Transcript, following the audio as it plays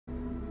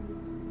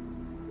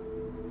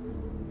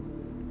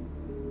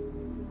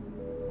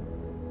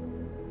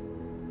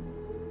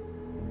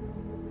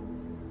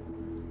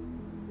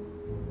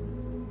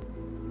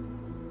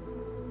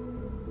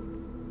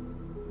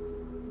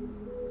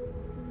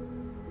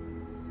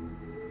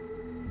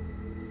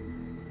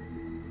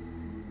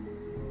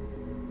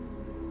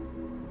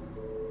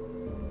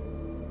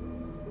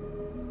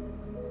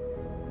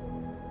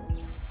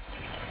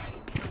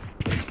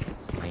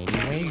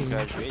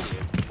guys radio?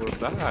 We're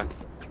back.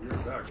 We're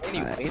back.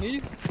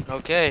 Any?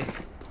 Okay.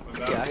 And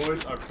that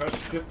boys, I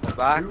pressed shift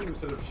Back. 2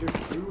 instead of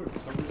shift 2, and for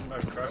some reason I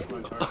crashed my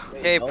entire thing.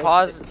 Okay,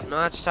 pause,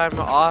 notch timer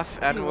off,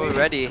 and we're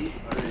ready. I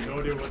have no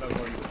idea what that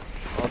button is.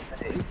 What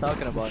are you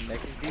talking about, Nick?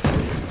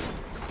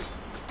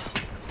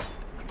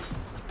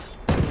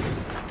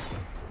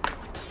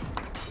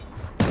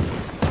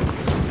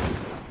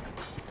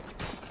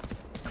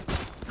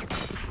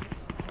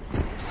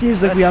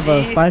 Seems like we have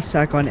a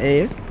 5-sack on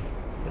A.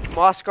 If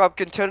Moscrop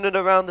can turn it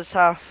around this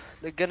half,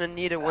 they're gonna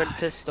need a win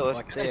pistol Oh, I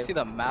if can't they see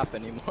the map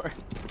anymore.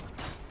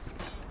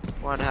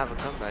 want to have a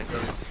comeback.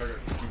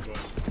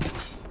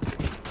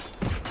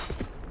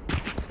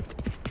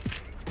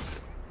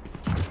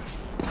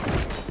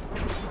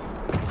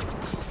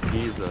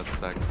 Jesus,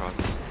 that cross.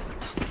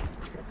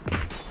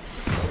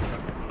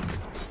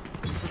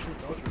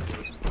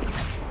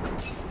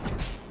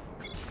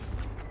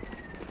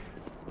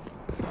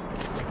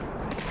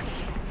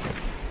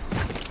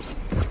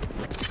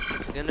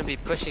 Gonna be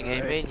pushing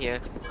A main here.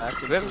 Back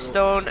to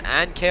Brimstone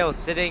and Kale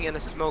sitting in a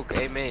smoke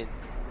A main.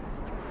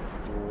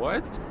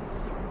 What?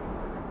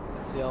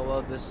 Let's see how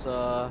well this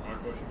whole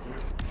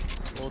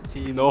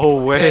team. No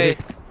way. Okay,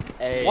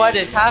 Hey. what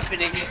is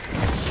happening?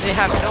 They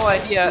have no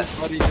idea.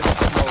 Buddy just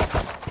smoked.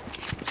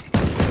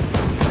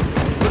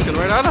 Looking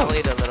right at him.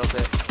 Lead a little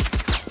bit.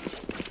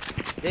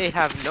 They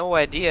have no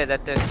idea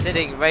that they're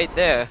sitting right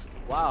there.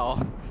 Wow.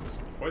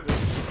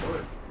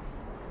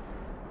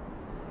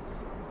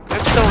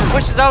 Brimstone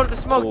pushes out of the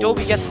smoke. Oh.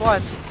 Dobie gets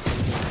one.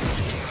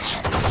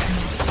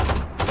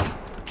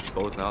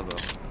 Goes now though.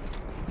 It's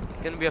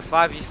gonna be a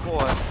 5v4.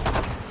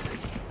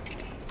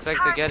 Looks like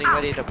they're getting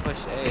ready to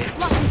push A.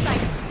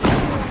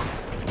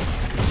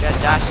 Jet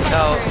dashes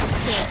out.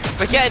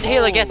 But getting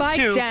Hela gets Spike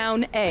 2.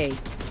 down A.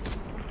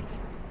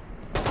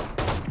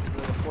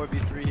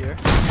 4v3 here.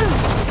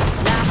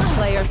 Last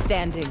player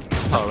standing.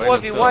 Oh, Reina's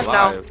still 4v1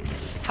 now. alive.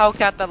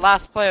 Hellcat, the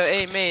last player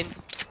A main.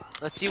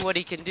 Let's see what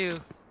he can do.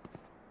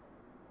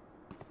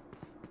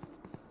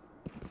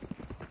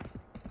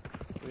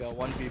 We got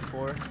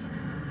 1v4.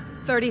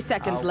 30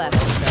 seconds left.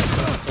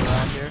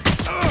 Around here.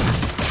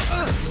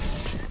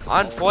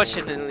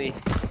 Unfortunately,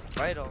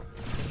 Vital in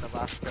the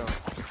last kill.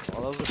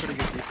 Well, that was a pretty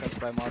good defense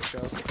by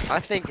Moscrop. I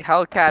think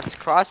Hellcat's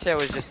crosshair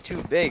was just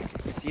too big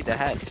to see the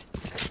head.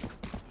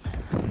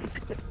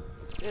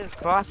 His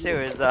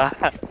crosshair is The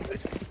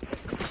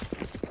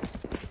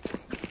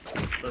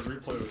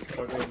replay was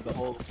quite The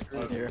whole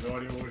screen here. no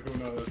idea what was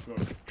going on in that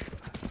smoke.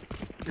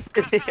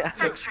 yeah.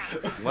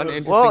 One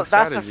interesting Well,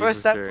 that's the strategy first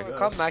step sure. for a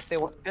comeback. They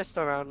want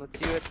pistol round. Let's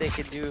see what they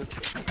can do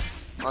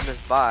on this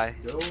buy.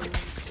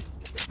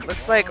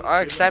 Looks like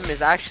RXM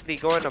is actually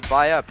going to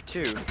buy up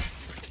too.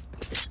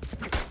 It's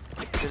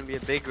gonna be a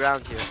big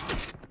round here.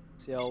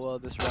 See how well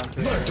this round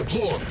turns out.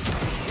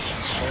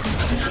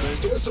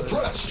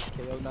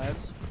 KO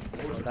knives.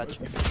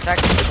 Attack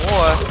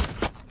 4.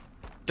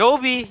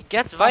 Dobie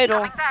gets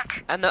Vital,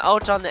 and they're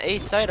out on the A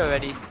side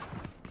already.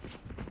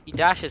 He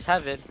dashes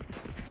Heaven,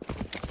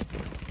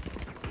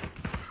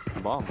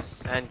 Bomb.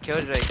 and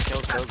Killjoy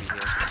kills Dobie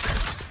here.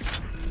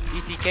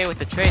 ETK with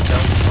the trade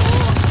though.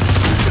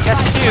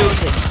 Gets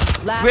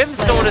 2. Last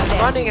Brimstone player is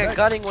running standing. and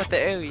gunning with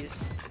the Ares.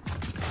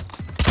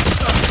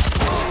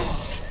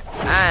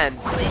 And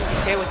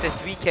ETK with the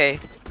 3K.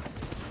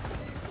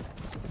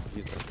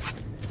 Jesus.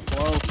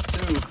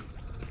 12-2.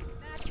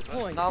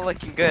 It's not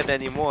looking good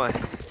anymore.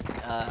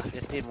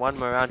 Just need one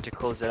more round to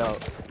close it out.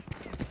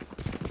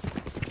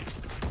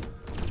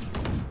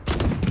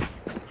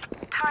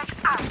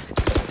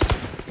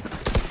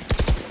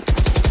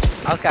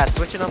 Hellcat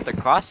switching up the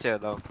crosshair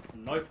though.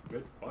 Knife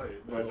mid fight.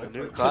 Well, Knife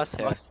new fight.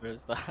 crosshair.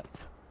 Where's that?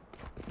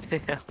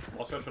 Yeah.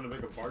 Also trying to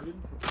make a bargain.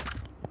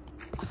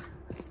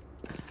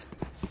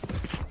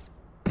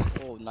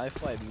 Oh, knife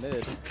fight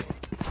mid.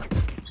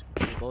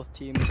 Both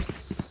teams.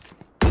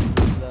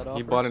 That He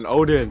offer. bought an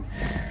Odin.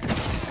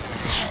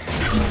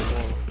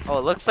 Oh,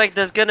 it looks like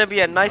there's gonna be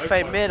a knife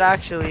fight mid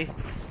actually.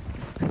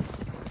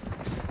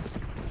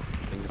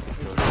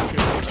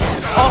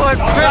 Oh, and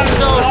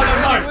Brimstone!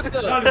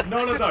 That is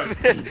not a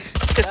knife!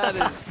 That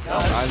is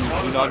not. And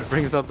do not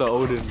brings up the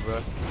Odin,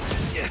 bro.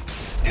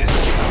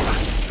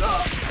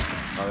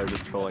 Oh, they're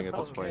just trolling at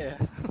this point. Okay.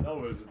 That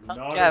was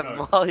not a Yeah,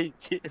 knife. Molly,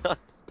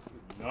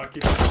 Not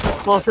keep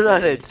well,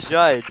 not a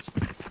judge.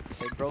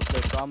 They broke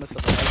their promise of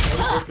a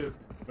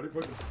But he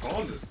broke the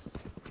promise.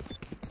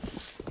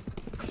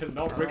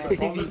 Cannot break the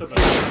promise of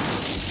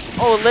that.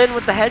 Oh, Lin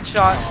with the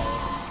headshot.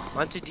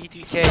 Onto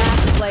D3K.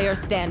 Last player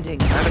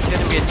standing. And it's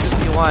gonna be a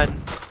 2v1.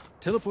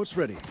 Teleport's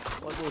ready.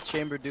 What will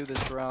Chamber do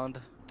this round?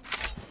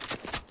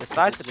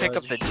 Decides to pick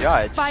up the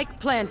judge. Spike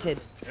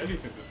planted.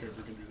 Anything this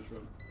chamber can do this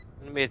round. It's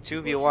gonna be a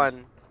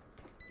 2v1.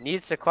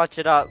 Needs to clutch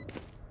it up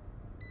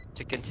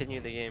to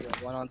continue the game.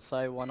 One on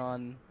site, one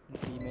on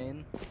B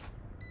main.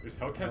 Is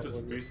Hellcat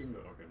just facing the...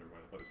 Okay, never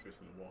mind. I thought he was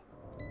facing the wall.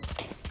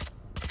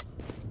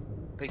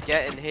 But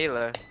get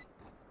Inhaler.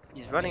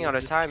 He's running out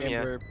of time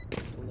here.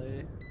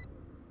 Play.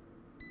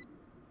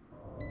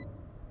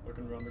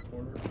 Looking around the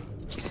corner.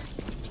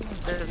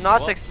 There's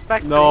not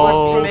expect No.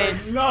 must be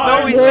made. No,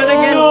 No, he's gonna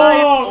get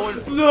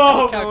knifed.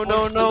 No! No,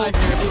 no, no.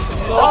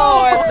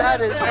 Oh, and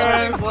that is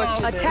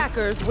unfortunate.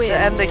 Attackers win. To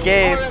end the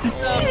game.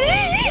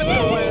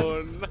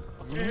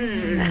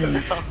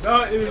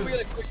 That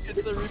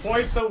is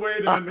quite the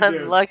way to end the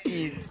game.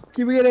 Unlucky.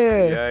 Can we get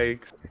a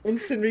Yikes.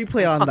 instant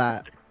replay on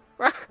that?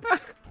 What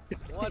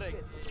a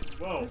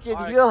Whoa. You can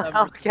Alright, feel that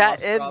how was cat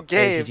Moscrop. end Hey,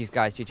 game. GG's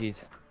guys,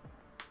 GG's.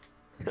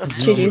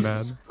 GG's.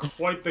 Man.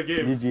 Quite the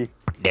game. GG.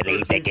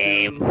 Delete the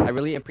game. I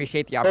really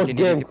appreciate the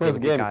opportunity to play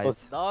with you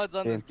guys. The odds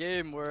on this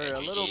game were a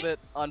little bit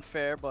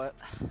unfair, but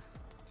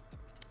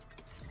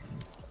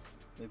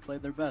they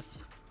played their best.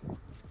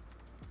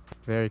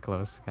 Very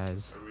close,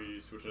 guys. Are we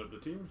switching up the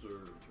teams or?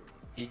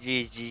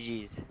 GG's,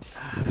 GG's.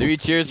 3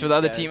 cheers for the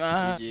other Yes, team.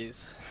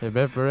 GG's. Hip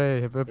hip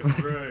hooray, hip hip Hip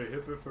hooray. hooray,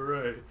 hip hip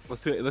hooray.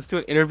 Let's do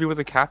an interview with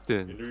the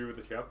captain. Interview with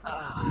the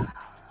captain.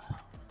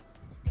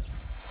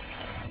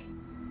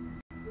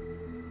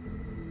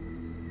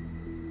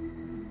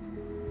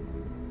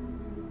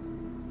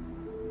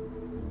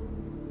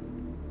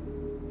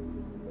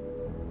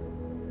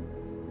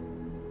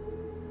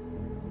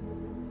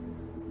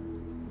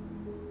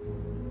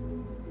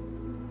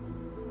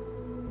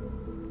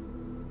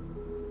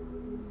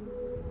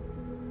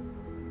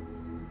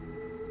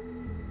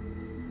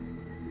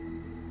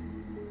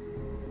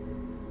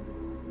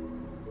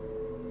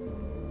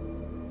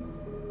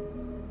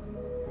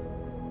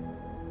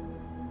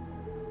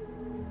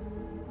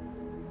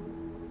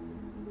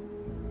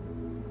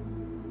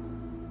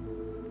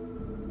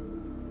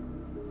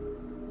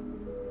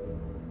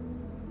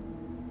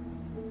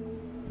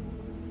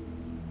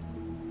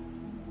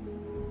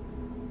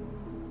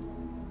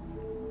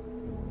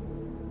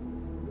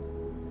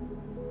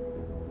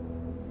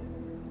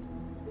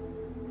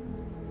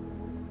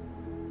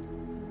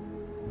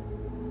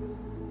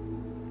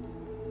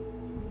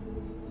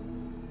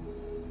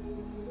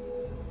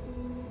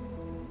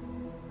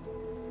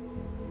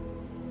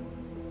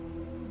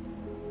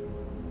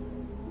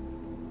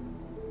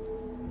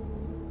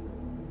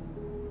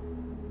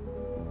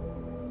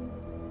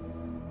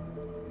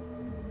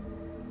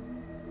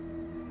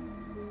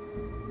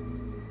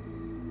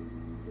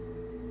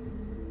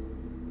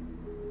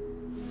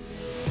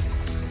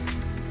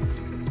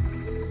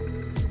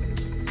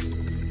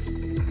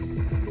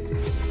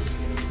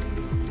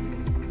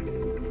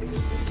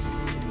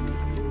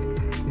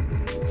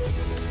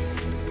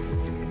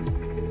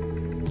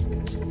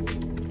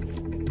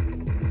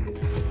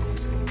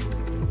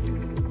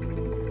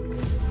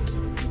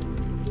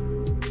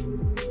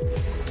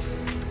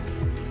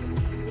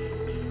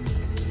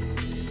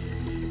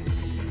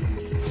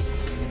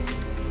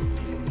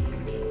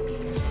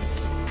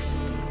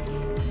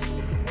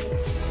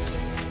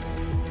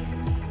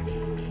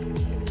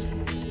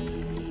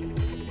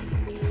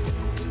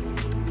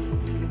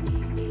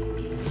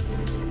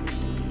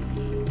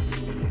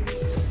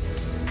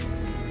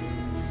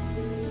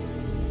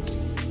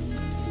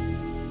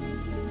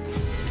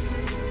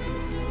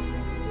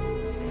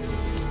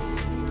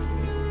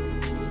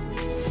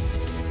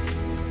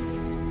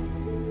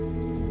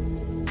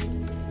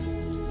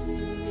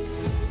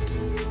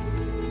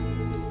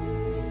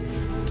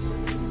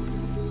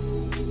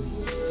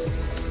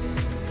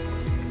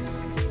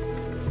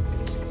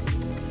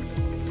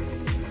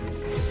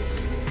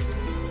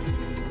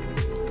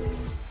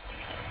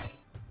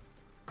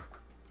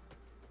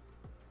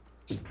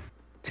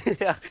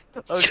 Yeah.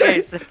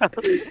 Okay, so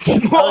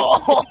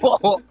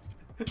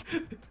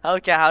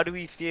okay, how do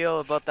we feel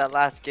about that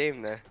last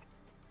game there?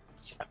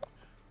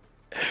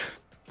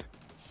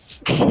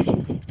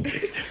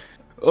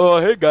 Oh,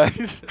 hey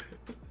guys.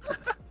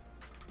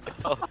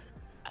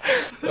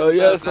 Oh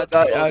yeah, so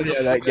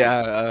that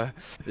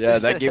yeah,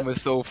 that game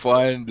was so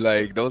fun.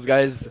 Like those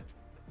guys.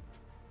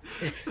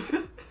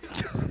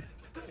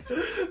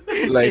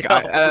 Like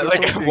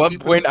like at one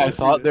point I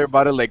thought they're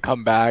about to like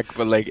come back,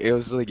 but like it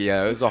was like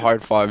it was a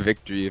hard fought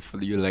victory if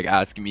you like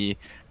ask me.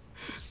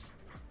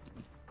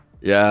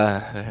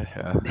 Yeah.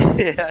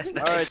 Yeah.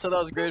 Alright, so that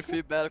was great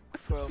feedback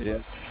from Yeah.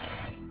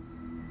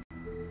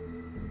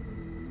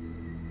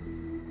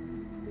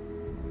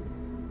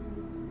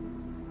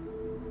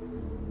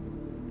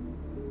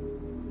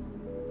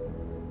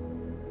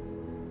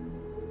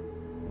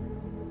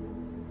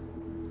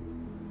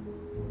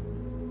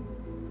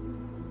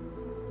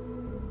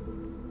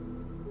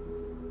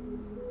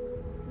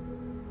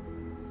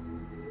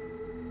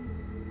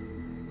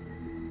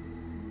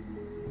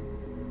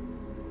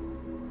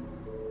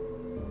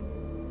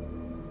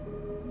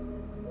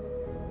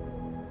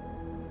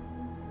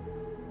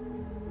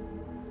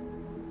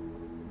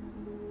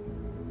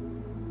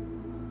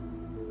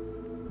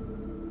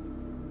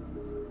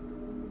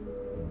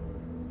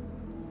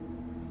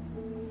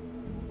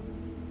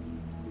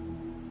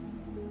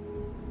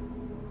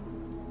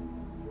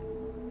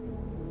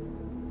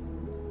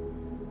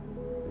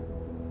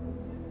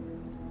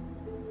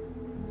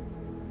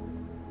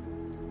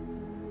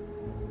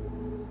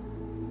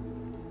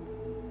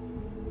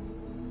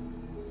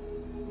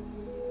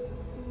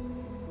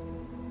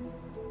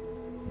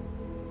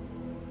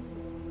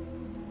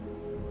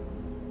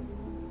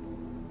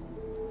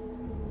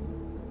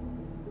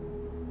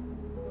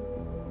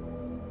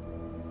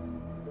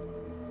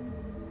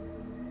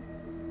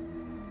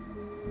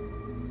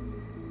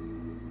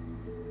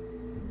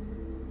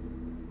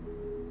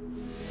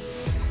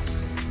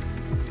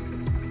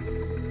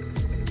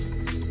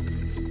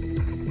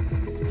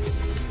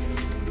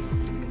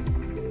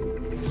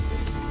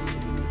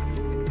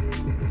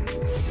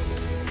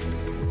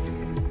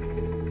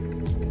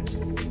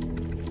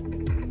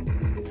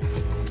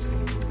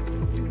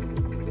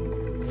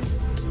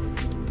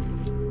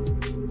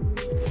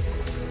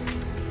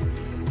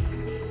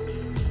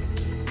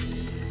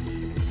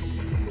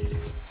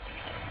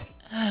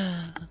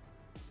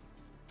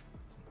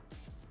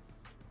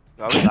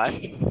 Are we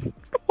live?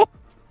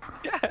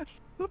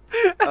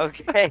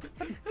 Okay,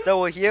 so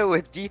we're here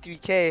with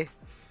D3K.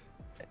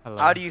 Hello.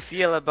 How do you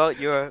feel about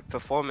your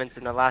performance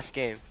in the last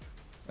game?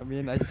 I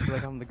mean, I just feel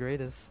like I'm the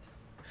greatest.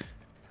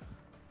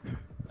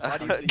 Why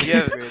do you Do you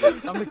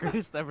have- I'm the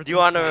greatest ever. do you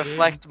want to touched this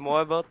reflect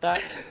more about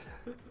that?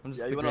 game. I'm just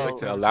Yeah, the you wanna greatest.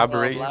 to ever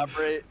elaborate? touched this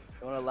game.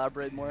 You wanna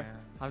elaborate more?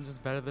 I'm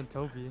just better than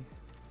Toby.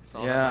 That's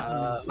all Yeah.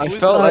 that I matters.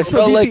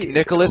 felt like DT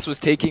Nicholas was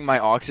taking my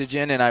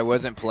oxygen and I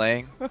wasn't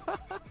playing.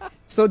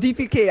 So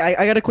D3K,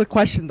 I got a quick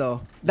question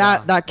though.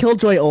 Yeah. That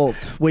Killjoy ult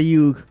where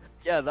you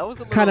Yeah, that was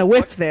a little. kind of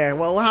whiffed there.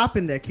 What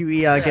happened there? Can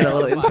we get a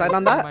little insight on I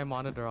turned that? my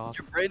monitor off.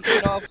 Your brain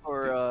turned off,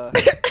 or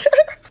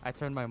I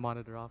turned my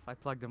monitor off. I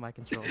plugged in my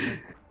controller.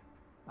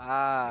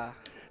 ah,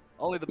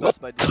 only the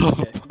best by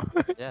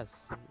DK.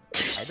 Yes.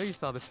 I know you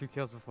saw the 2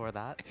 kills before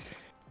that.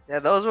 Yeah,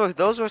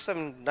 those were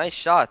some nice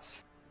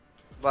shots.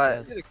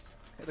 But Yes.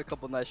 Hit a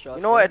couple nice shots.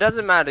 you know what? It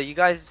doesn't matter. You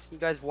guys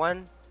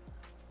won,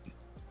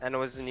 and it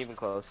wasn't even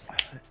close.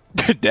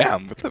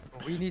 Damn. What the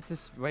We need to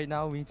right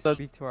now. We need to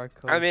speak to our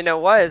coach. I mean, it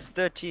was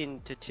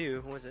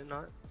 13-2, was it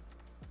not?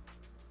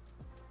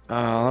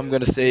 all I'm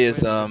gonna say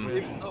is Oh,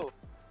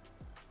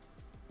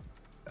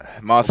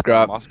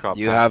 Moscrop, Moscrop,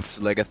 you huh? have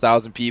like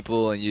 1,000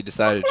 people and you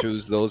decided to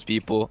choose those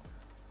people.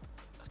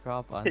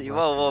 Scrop on.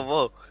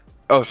 Whoa.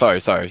 Oh,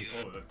 sorry.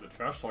 Oh, the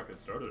trash talk has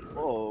started.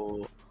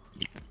 whoa.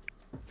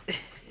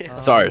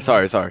 Sorry. Should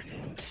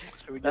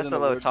we get That's in a a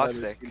little word by the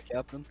toxic. team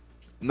captain?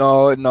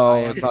 No, I it's am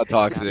not the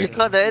toxic.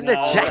 captain. They're in the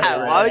No, chat.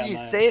 yeah, Why would yeah, you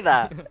man. say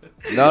that?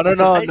 No,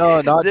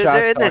 not They're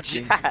trash in the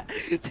talking. chat.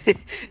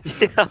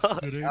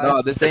 You know?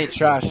 No, this ain't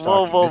trash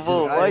talking. Whoa. This is-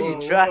 Why are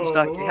you trash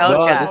talking? Whoa, No,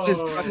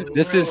 Hellcat.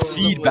 this is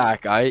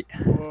feedback, alright?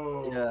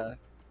 Yeah.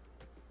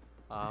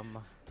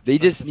 They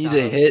just need to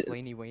hit.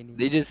 Slaney Waney.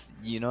 They just,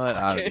 you know what?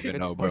 I don't even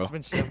Good know, bro.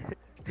 sportsmanship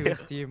to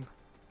his team.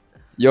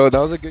 Yo, that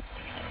was a good.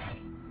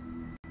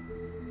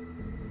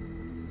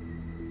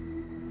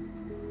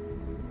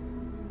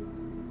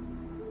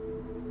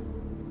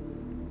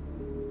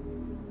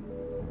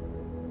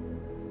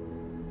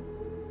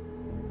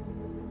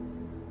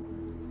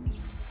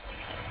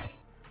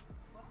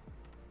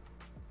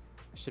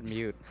 Should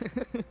mute.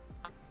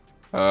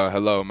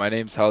 Hello, my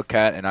name's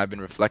Hellcat, and I've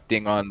been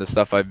reflecting on the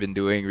stuff I've been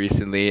doing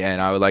recently,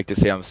 and I would like to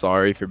say I'm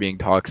sorry for being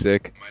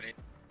toxic.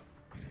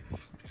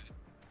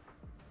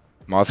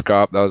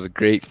 Moscrop, that was a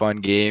great, fun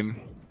game.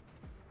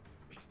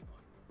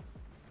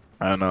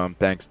 And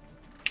thanks.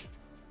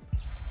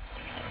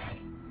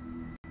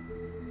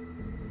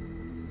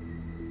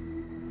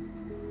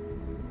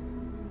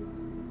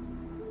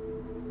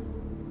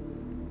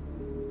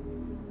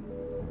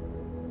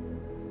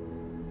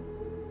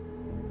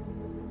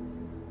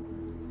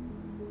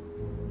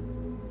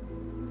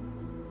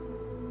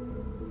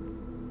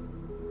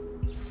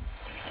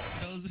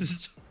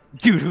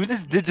 Dude, who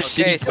just did the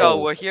Okay, shitty so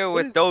goal? we're here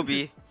with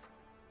Dobie,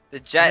 the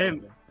Jet Hey,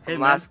 from man.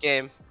 last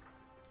game.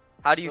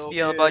 How do you So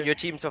feel about good. your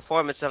team's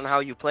performance and how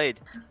you played?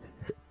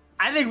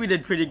 I think we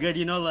did pretty good,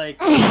 you know, like,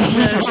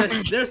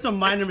 there's some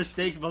minor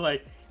mistakes, but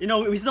like, you know,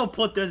 we still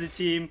pulled through as a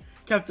team,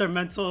 kept our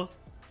mental,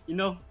 you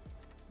know,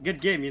 good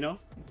game, you know?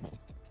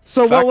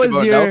 So Fact what was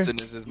about your Nelson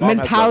is his mom has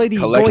a mentality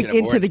collection going of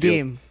into the orange juice.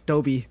 game,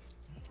 Dobie?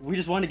 We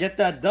just want to get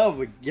that dub,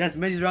 we get as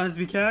many rounds as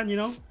we can, you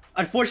know?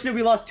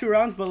 Unfortunately, we lost 2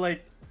 rounds, but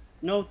like,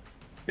 you know,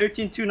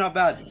 13-2, not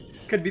bad.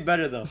 Could be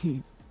better though.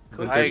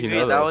 I agree.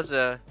 That was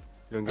a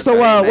So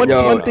Very what's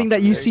nice. one thing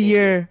that you see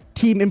your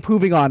team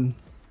improving on,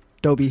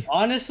 Dobie?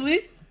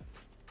 Honestly,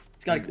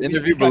 it's gotta,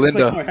 Interview we gotta Belinda.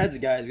 click more heads,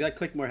 guys. We gotta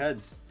click more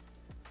heads.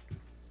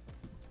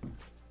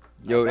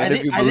 Yo, I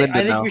interview think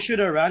Belinda now. we should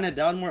have ran it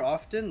down more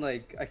often.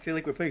 Like, I feel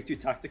like we're playing too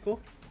tactical.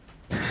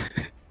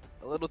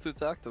 A little too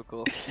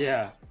tactical.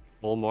 Yeah.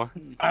 More.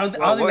 I don't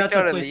well, think worked that's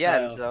our out in play the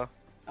style. end. So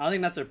I don't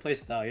think that's our play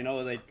style. You know,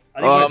 like. I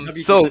think we're WP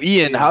So that's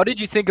Ian, the how team.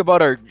 did you think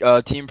about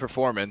our team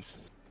performance?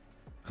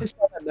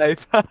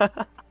 knife.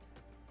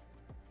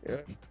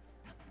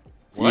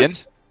 Ian?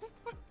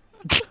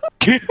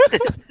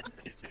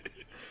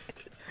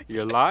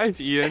 You're live,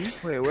 Ian.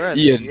 Wait, where?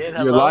 Ian, Ian, you're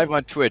hello? live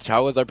on Twitch.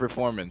 How was our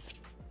performance?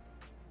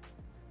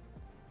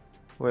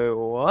 Wait,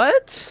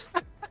 what?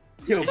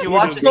 Yo, Did you boot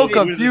watch him, it? bro, So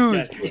boot this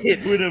confused. guy.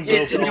 Boot him, bro,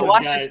 Did for you this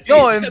watch guy. this?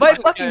 Yo,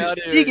 invite fucking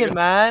Stegan,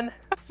 man.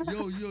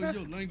 Yo,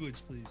 language,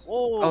 please.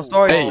 Whoa. Oh,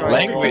 sorry. Hey, sorry.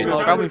 language.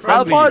 Family I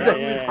friendly. apologize.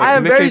 Yeah. I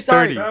am Nick very is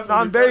sorry. 30. No,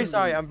 I'm very Family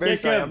sorry. I'm very Kick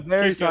sorry. him, I'm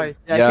very kick sorry. him.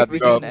 Yeah, kick We me.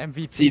 bro. get an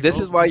MVP See, this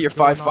is vote why you're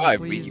going on, 5'5".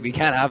 please. We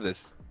can't have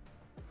this.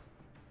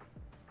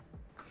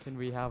 Can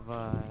we have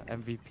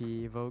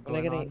MVP vote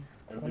going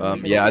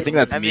on? Yeah, I think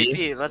that's me.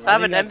 MVP. Let's I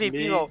have think an that's MVP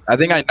me. vote. I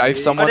think I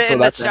knifed someone, Put it so in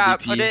the that's chat.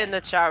 MVP. Put it in the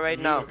chat right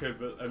now. Okay,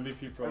 but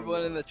MVP from.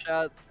 Everyone in the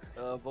chat,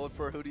 vote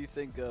for who do you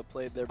think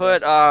played their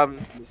Put best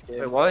in this game.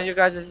 wait, what was your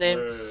guys' name?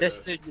 Wait.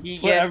 Sister Put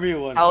Deegan,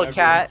 everyone.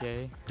 Hellcat,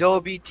 Okay.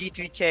 Dobie,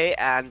 D3K,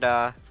 and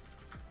a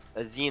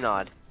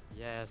Xenod.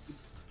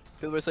 Yes.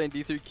 People are saying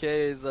D3K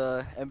is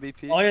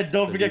MVP. Oh yeah,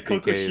 don't The forget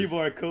Coco DPK is- Shibo,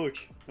 our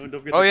coach. Don't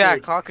forget Oh the yeah,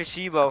 coach.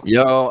 Kakashibo.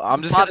 Yo,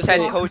 I'm just Top gonna 10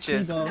 say,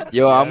 coaches.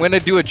 yo, I'm gonna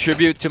Yes. do a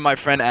tribute to my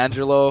friend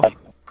Angelo.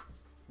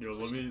 Yo,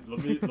 let me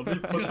put the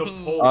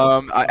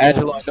poll.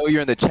 Angelo, I know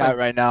you're in the chat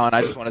right now, and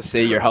I just want to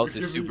say your house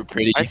is super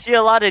pretty. I see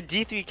a lot of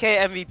D3K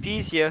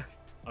MVPs here.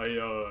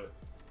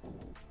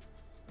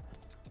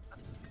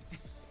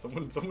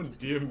 Someone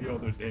DM me all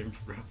their names,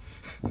 bro.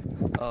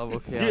 Oh,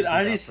 okay. Dude, I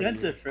already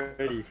sent it,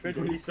 Freddy.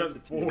 Freddy sent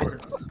it to me. 4.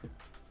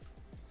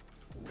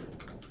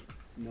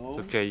 No.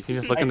 It's okay, you can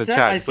just look in the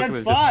I chat. sent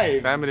Just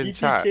 5. spam it in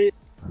chat.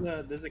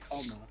 There's a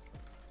comma.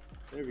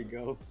 There we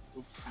go.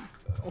 Oops.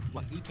 Oh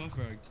my, who top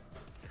fragged?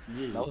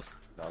 Me. Nelson.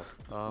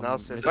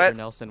 Mr. What?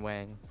 Nelson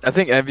Wang. I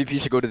think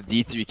MVP should go to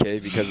the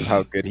D3K because of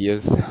how good he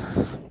is.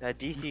 That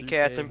D3K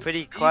had some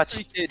pretty clutch.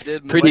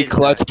 Pretty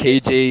clutch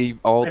KJ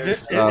alt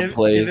If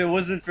plays. it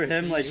wasn't for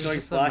him, like, showing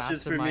He's just a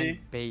flashes for me. mastermind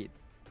bait.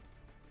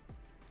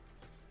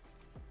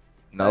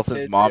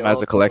 Nelson's mom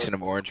has a collection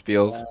of orange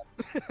peels.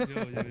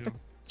 Yo.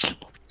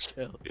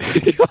 Chill.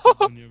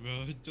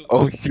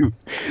 Oh shoot.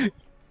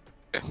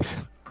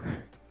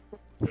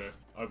 Okay.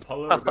 I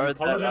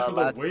apologize for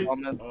the wait.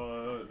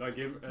 That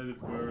game ended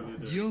earlier than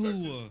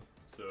expected.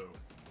 So.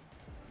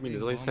 I mean,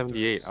 there's only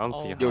 78. I don't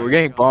see how. Yo, we're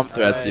getting bomb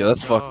threats, yo.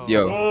 Let's fuck,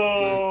 yo.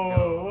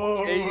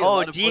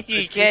 Oh,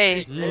 D3K.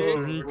 Okay,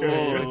 you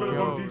guys better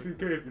vote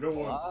D3K if you don't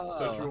want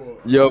sexual.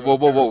 Yo,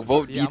 whoa,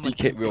 vote See, I'm a D3K,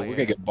 team bro. We're player.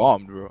 gonna get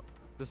bombed, bro.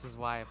 This is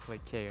why I play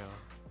KO.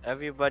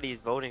 Everybody's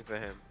voting for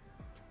him.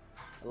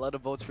 A lot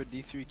of votes for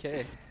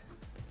D3K.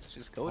 Let's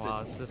just go Wow,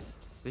 to it's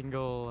just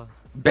single.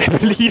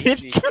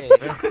 Beverly.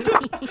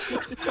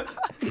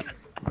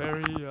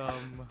 Very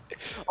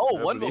Oh,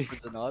 one vote for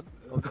Zanod.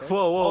 Okay.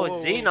 Oh,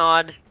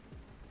 Xenod.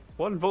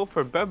 One vote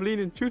for Beblin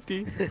and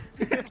Chuti.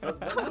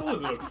 That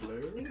wasn't a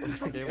player.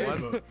 Okay,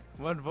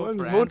 one vote One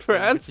for Anson. vote for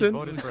He Anson.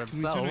 voted for Can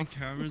we turn our himself.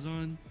 cameras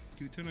on?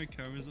 Can we turn our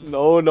cameras on?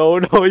 No,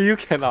 you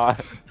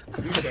cannot.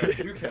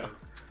 You can.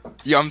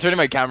 Yo, I'm turning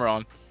my camera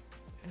on.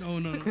 No.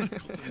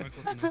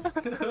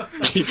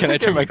 Can I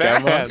turn my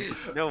camera on?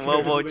 No,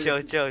 whoa, chill.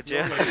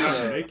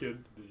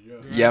 Naked.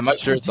 Yeah, my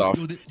shirt's off.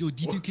 Yo,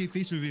 D2K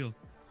face reveal.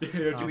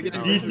 Can we get a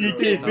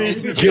D3K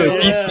face Yo,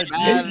 reveal?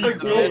 Man, the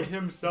goat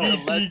himself.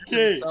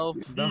 D3K.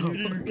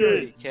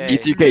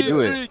 D3K, do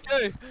it.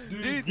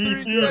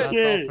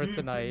 D3K. For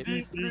tonight.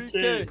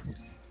 D3K.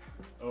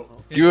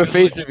 Do a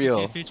face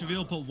reveal. Face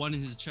reveal, put 1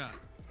 in his chat.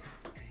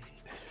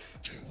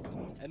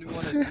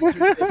 Anyone a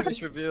D3K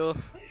face reveal?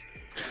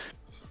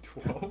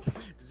 12?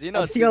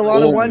 I'm seeing a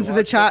lot of ones in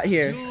the chat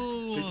here. I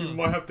think you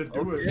might have to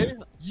do it.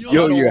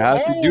 Yo, you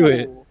have to do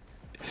it.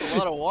 A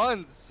lot of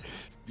ones.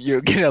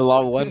 You're getting a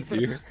lot of ones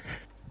here.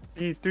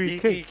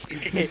 D3K.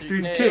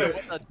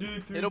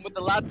 Hit him with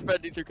the last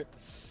spread, D3K.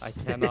 I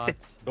cannot.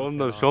 Show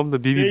him the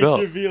BB Face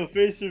belt. reveal,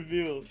 face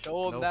reveal.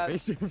 Show him No that.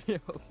 face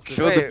reveals.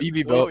 Show the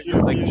BB belt.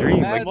 Like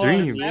dream, Fans- like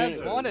dream.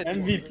 Fans want it.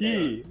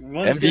 MVP.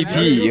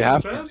 MVP, you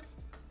have to.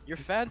 Your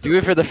fans. Do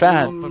it for the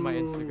fans. Put my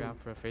Instagram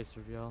for a face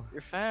reveal.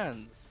 Your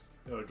fans.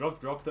 Yo,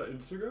 drop that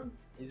Instagram.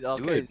 He's Do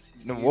okay. it.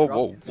 No,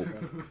 whoa.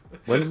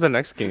 When's the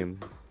next game?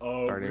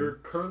 We're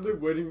currently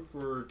waiting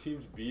for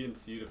teams B and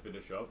C to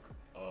finish up.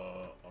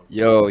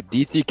 Yo,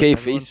 D3K Everyone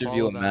face follow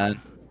reveal, that.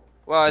 man.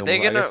 Well, are No, they I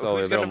guess gonna? so,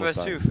 Who's they're gonna almost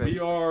pursue? done.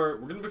 We're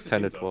gonna mix the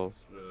 10 to teams up. 12.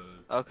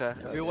 Okay.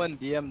 Everyone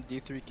DM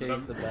D3K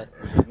is the best.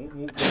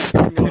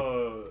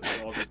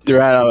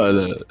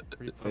 Duran,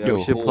 Yeah,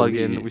 we should plug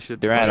in. We should.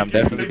 Duran, I'm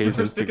Thank definitely you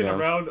for Instagram. sticking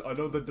around. I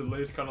know the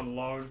delay's kind of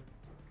long.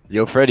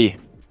 Yo, Freddy.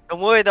 Don't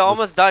worry, they're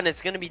almost done.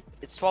 It's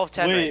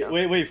 12:10 right now.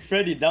 Wait,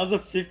 Freddy, that was a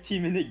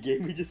 15-minute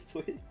game we just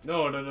played.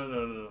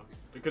 No.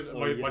 Because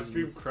my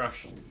stream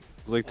crashed.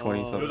 Like 20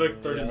 It was something.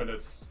 like 30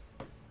 minutes.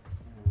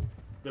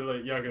 They're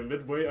like, yeah, okay,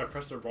 midway, I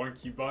pressed the wrong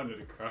key button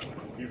and it crashed my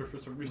computer for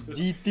some reason.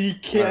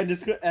 D3K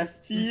underscore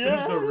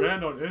FPS. The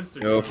ran on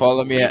Instagram. Yo,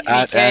 follow me at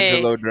D3K.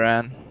 Angelo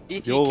Duran. Yo,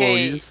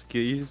 D3K,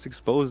 you just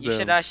exposed you should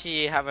them.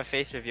 actually have a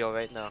face reveal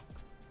right now.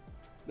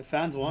 The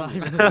fans want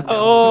it.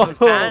 Oh.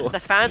 The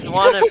fans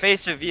want a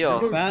face reveal.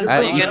 Fans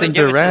At Are you gonna Ethan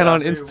give it to Duran them?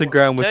 on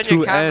Instagram with Turn 2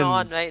 your camera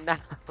on N's. right now.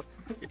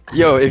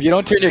 Yo, if you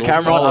don't turn your Don't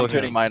camera on, follow I'm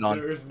turning him. mine on.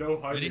 There is no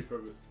hiding Ready?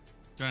 from it.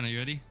 Duran, are you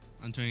ready?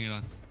 I'm turning it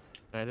on.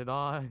 Turn it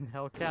on,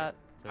 Hellcat.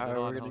 Turn Alright, it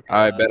we're on, gonna- Hellcat.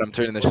 I bet I'm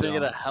turning this We're shit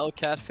gonna get a on.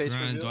 Hellcat face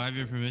Duran, do reveal. I have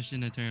your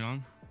permission to turn it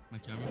on? My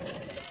camera?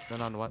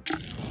 Turn on what? Turn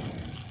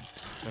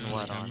Turn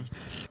what the on?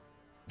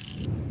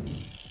 camera.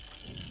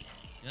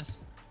 Yes?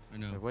 Or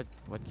no? Wait,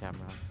 what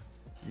camera?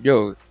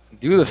 Yo,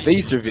 do the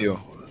face reveal.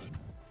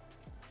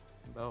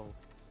 No.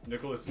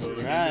 Nicholas,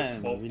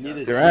 Duran, we need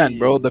to Duran, see.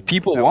 bro, the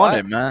people Wait, want what?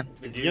 it, man.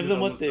 Just give them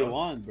what they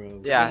want,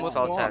 bro. Yeah, Give it's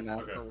them what they 12:10.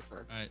 want, Okay.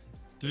 Alright.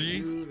 3,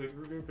 Thank you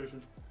for being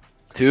patient.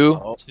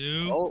 2,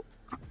 2,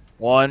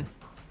 1.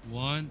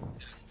 1.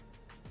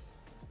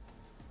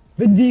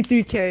 The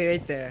D3K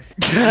right there.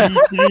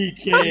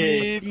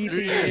 D3K.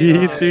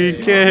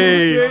 D3K.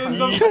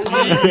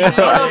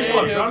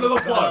 Round of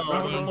applause.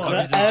 Round of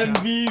applause. The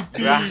MVP.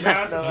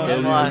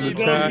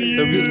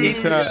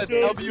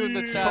 W in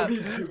the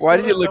chat. Why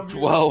does he look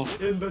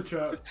 12? In the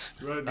chat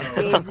right now.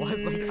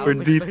 For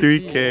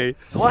D3K.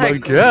 What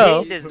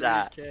Miguel. grade is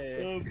that?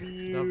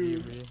 W.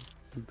 W.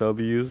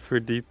 W's for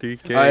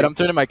D3K. Alright, I'm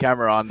turning my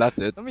camera on. That's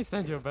it. Let me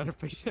send you a better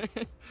picture.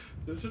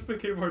 This just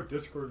became our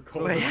Discord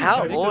call. Wait,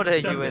 how old are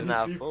you in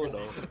that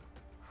photo?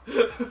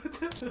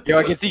 Yo,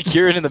 I can see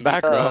Kieran in the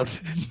background.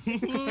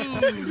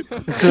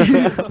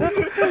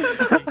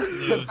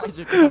 Where's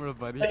your camera,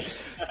 buddy?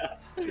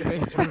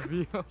 Face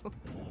reveal.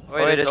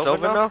 Wait, it's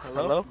over now?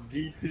 Hello?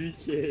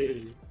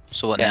 D3K.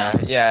 So what now?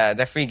 Yeah,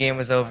 the free game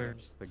was over.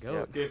 Just the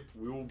goat. Okay,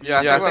 we will be. Yeah,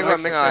 I think we're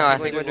mixing on. I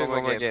think we're doing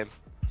one more game.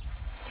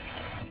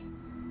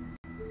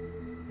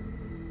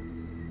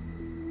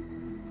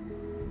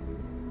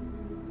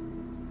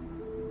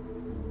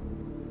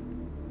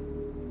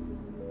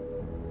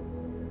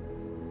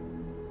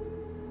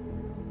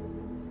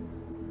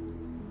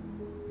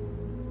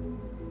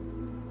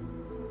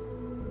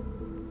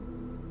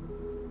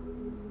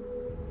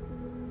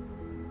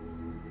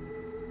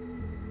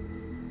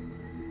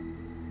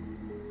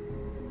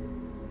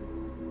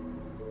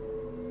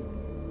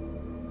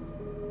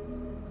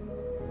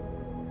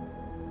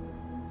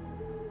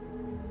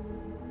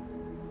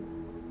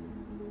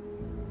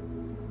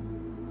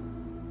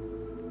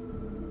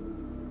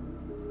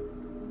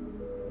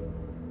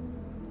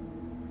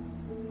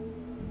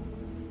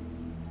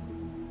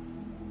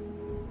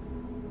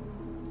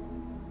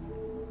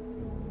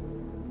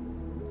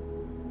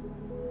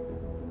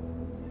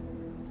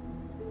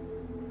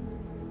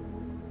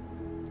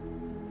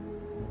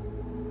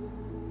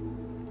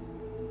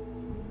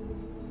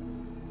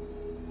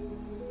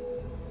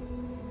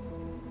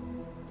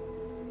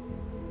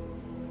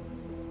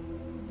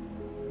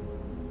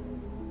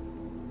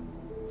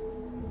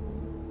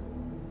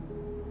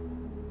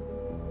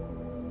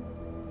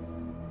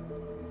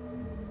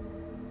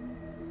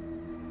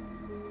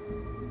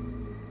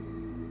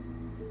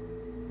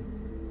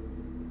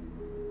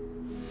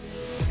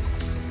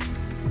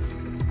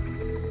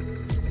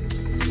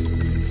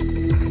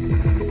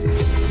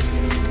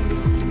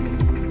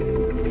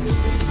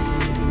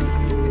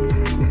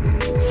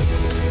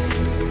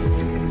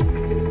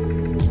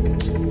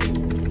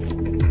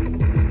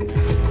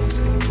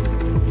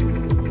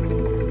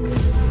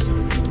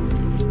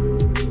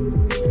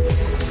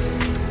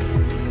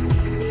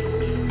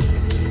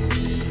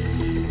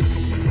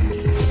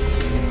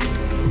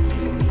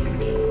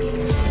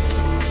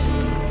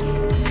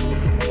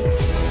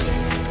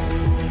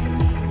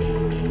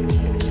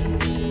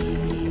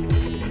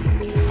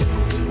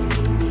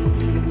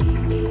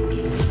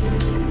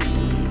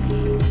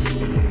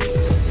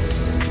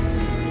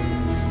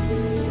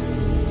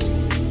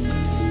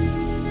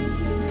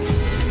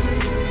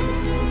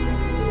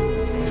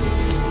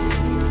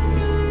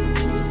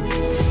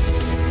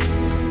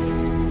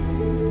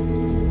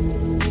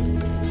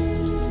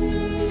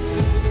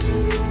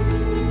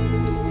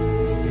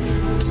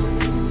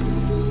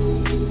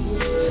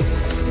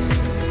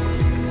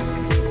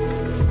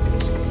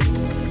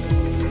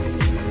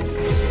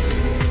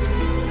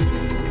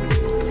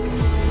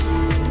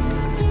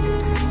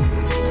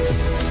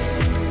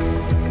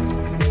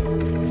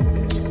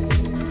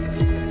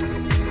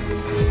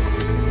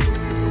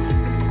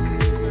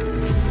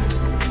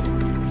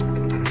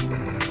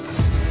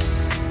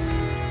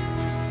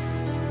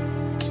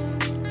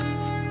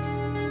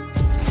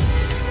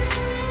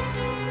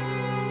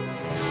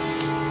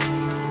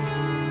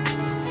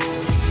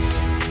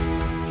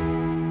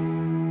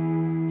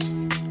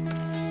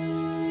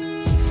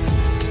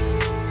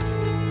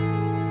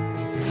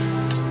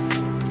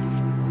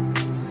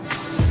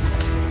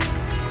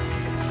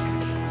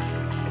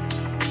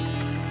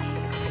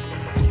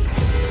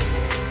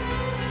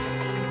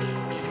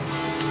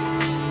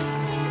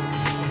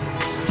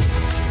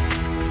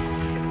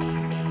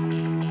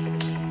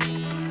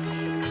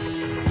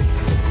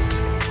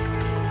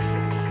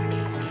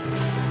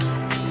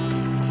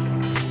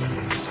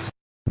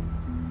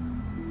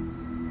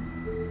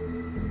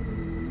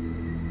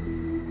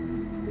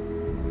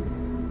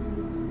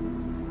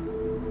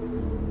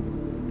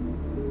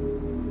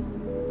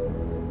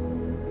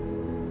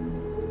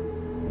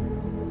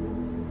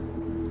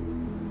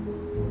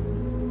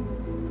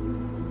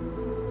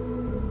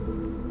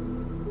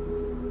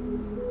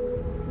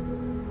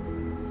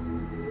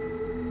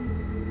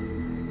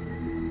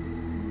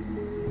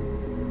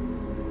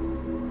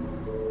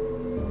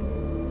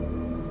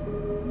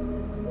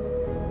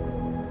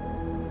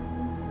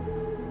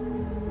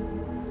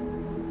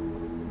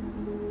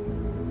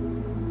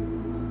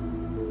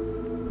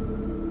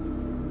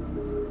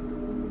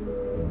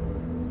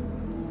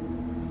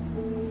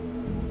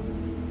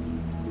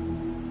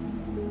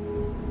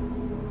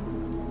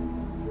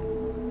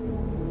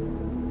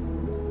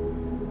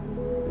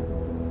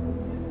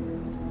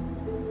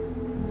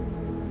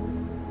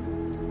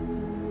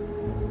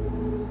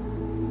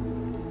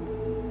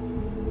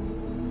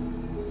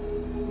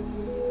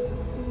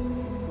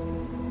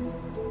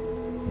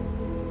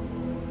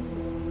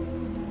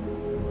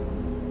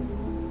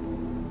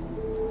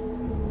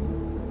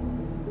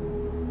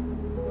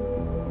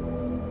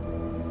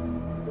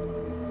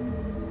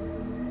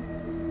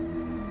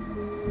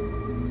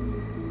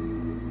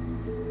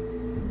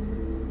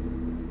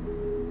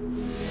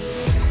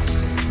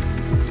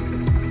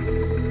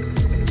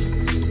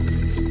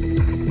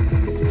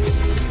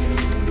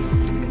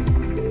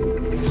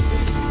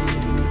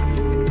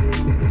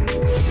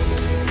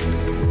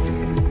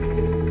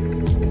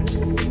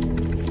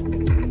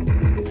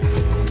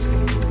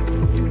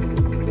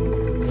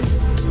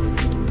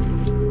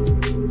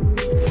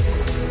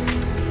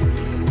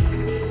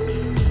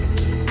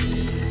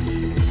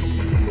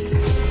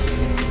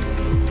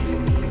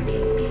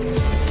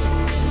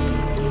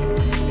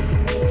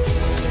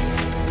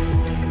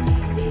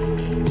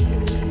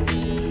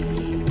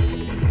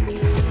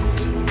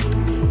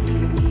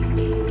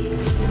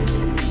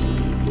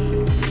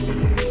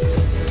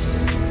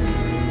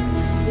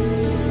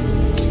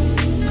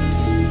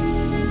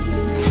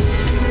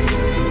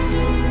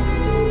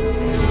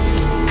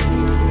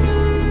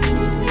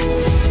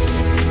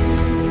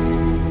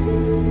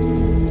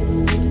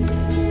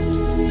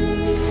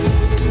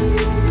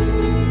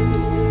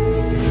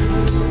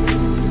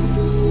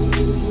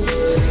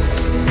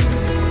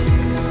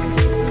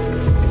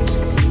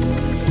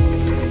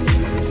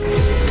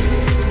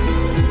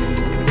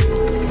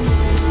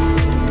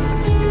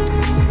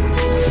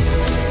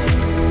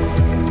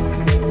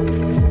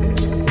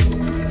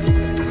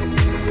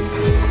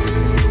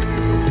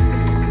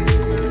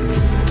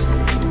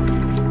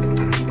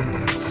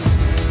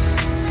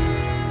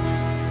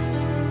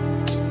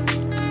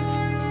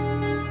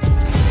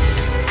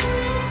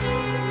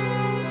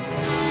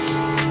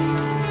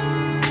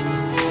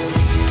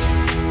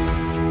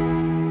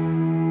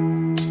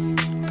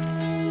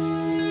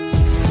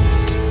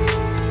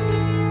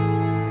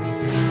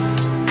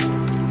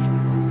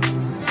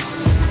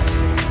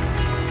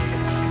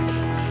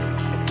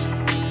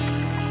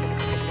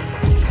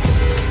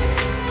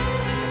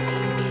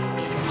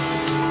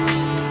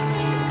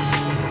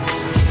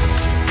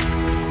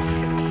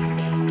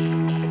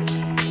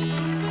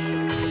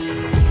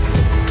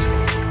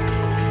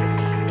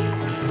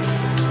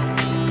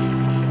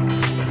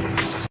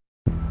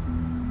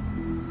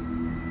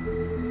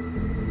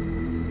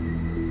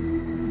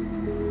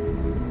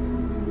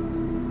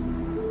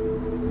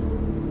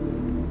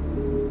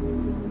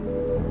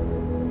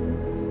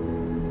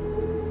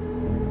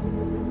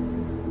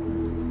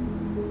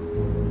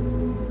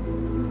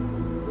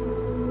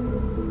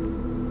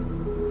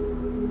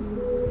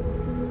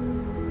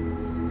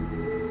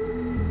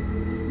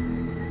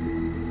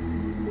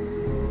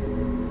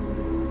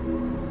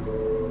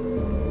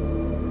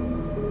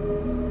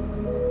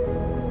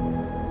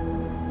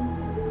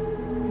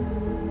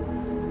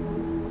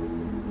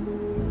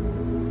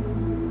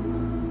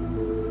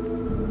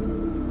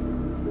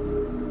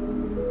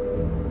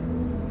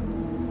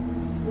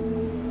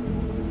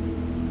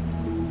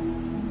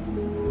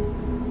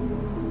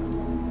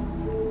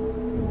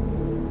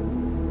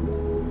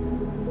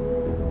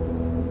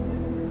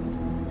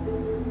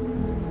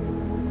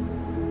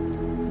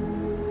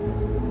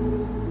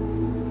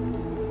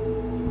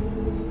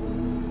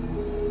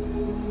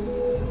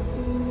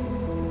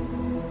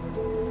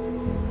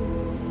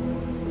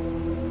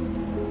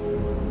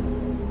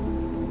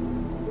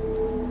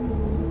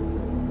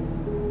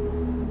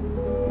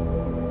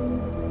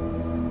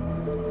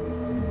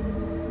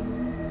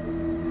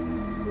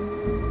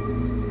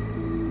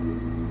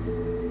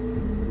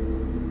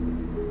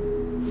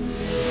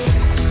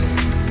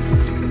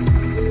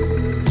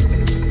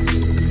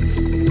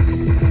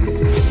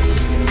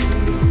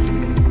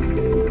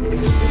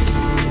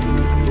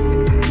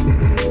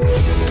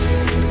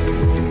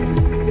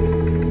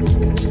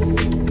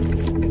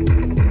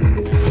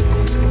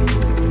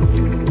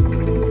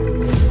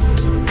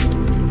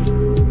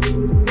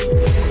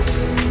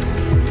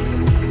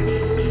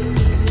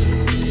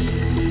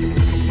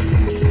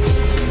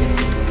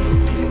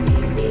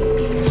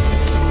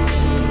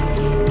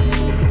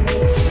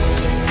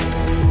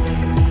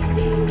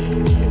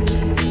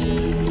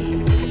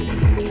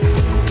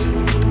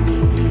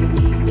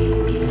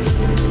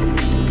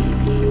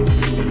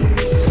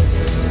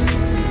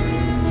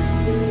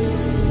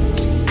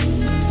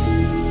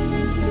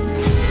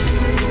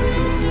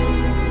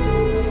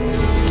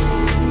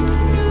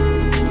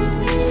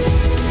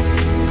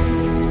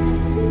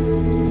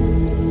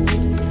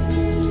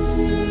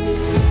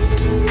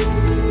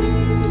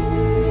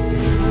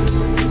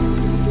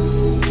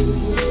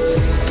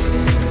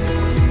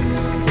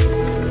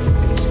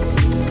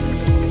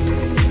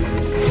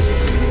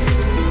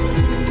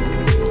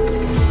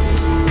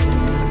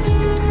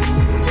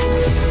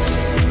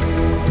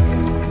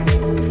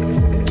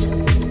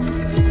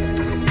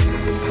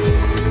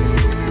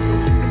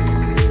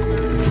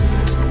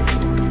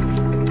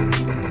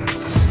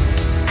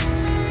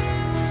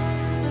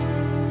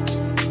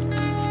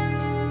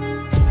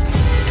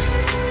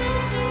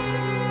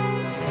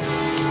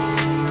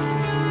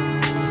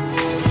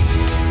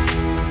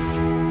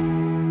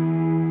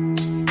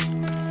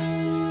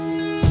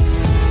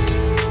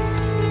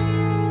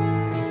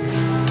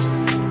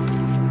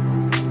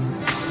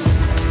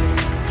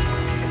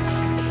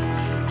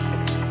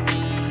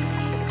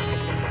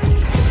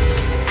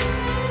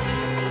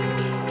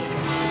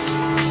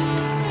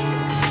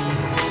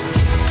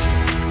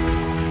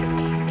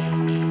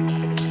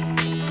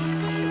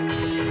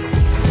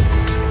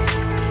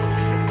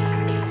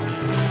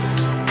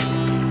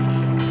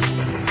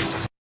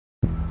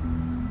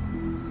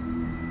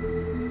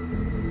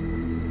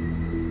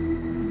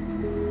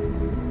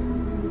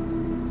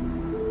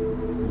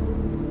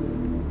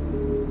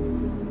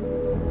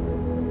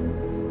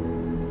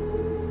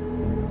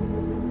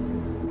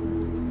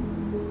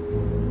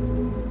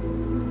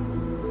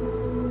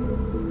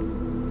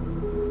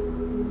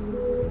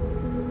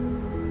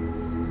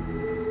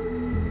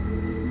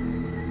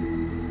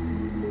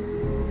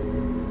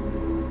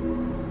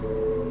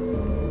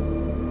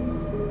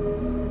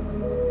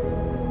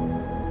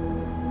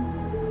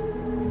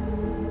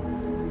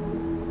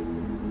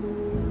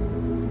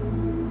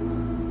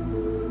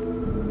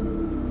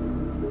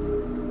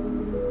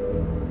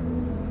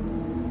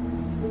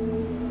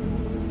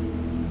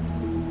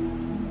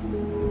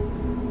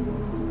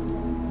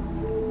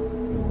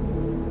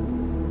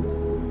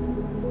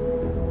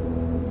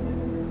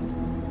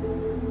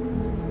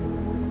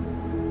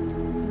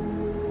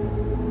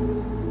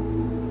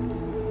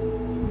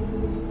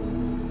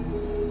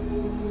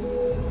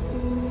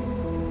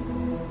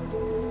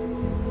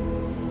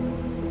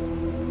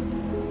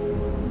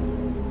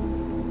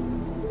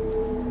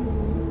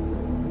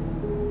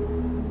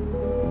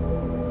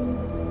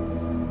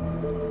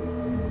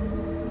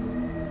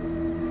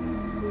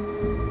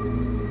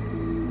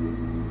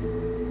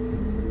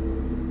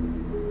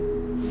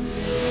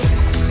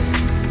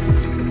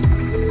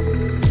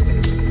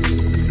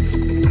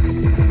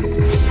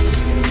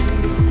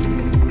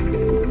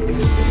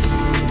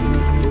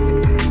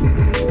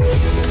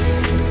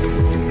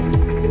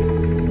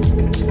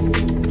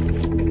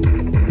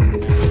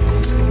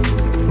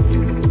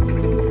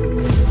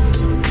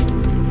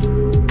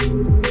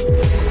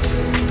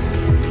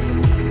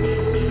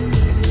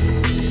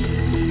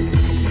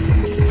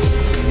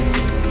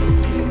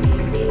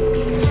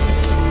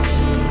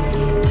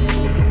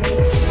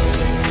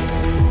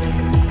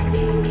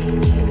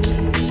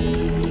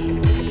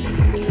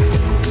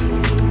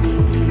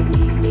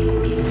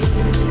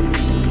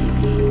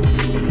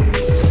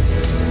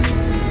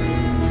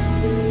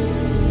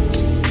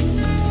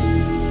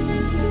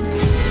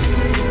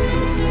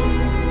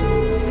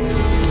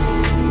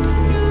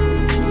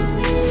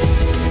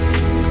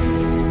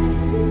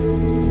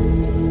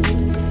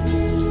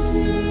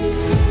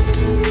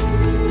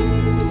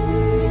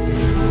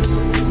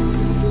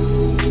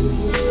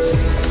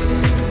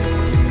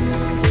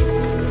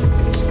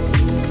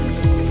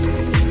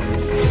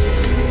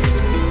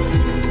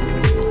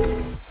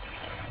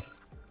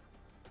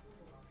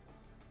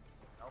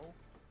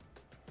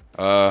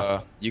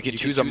 You can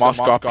choose a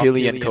Moscrop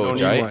Pillion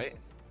coach, right?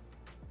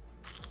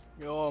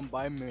 Yo,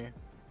 buy me.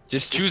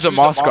 Just choose a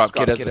Moscrop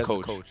kid as a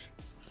coach.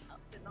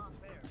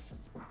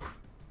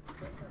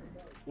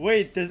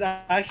 Wait, there's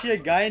actually a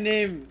guy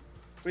named.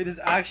 Wait, there's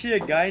actually a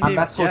guy named.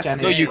 best coach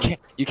Jeff. No, you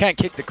can't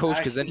kick the coach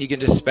because then he can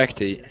just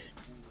spectate.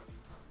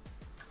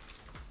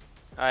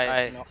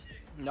 Alright.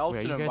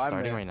 Nelson, Wait, are you guys buy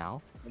starting me. right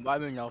now? Buy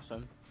me,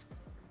 Nelson.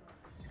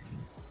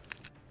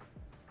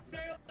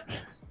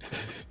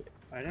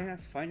 I don't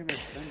have to find my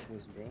friends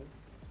list, bro.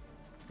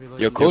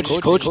 Your coach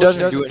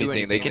doesn't do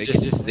anything. They can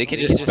just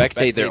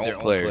spectate their own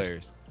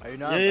players. Are you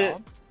not Yeah.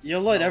 down? Yo,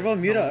 Lloyd,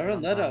 everyone mute up.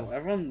 Everyone let up.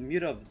 Everyone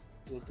mute up.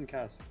 Let them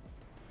cast.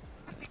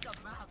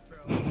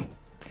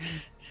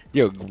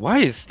 Yo, why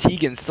is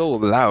Tegan so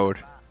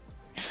loud?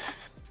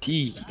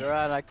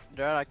 Duran,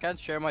 I can't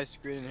share my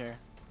screen here.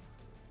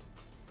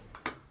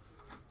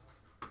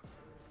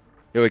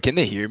 Yo, wait, can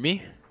they hear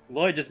me?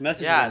 Lloyd, just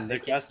message them. They're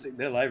casting.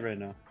 They're live right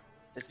now.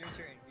 It's your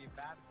turn. We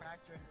bad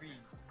fracture and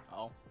reads.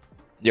 Oh.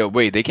 Yo,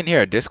 wait, they can hear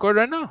our Discord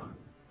right now?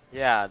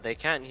 Yeah, they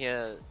can't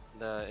hear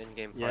the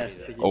in-game party. Yes,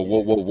 they can Oh,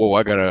 whoa,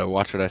 I gotta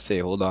watch what I say.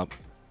 Hold up.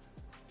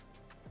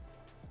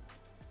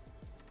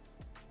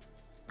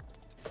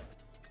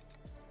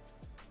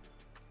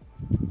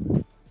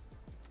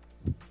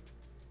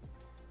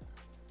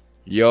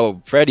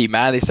 Yo, Freddy,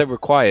 man, they said we're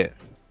quiet.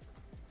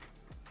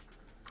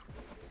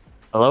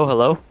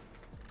 Hello?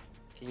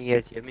 Can you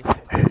guys hear me?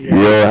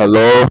 Yeah,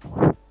 hello.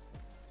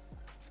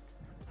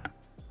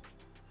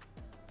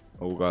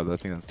 Oh god, I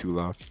think that's too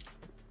loud.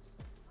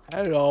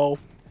 Hello.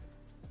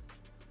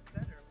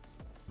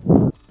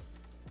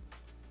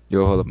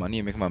 Yo, hold up, I need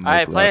to make my mic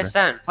Alright, play a louder.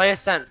 Ascent. Play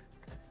Ascent.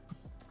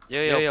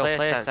 Yo,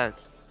 play Ascent.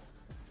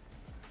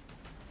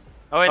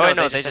 Oh wait,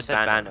 no, they just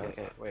said ban.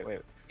 Okay, wait.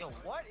 Yo,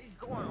 what is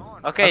going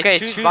on? Okay,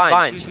 choose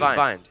bind. Choose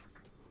bind.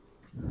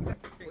 We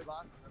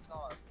lost. That's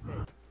all. Okay.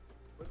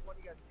 Which one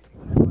do you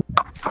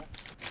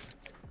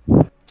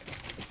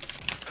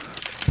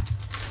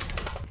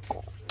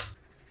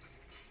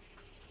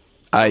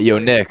guys Yo,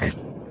 Nick.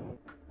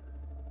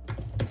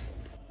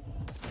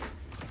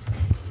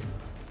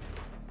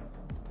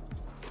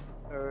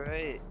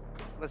 Alright,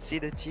 let's see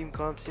the team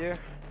comps here.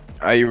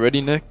 Are you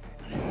ready, Nick?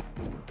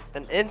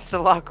 An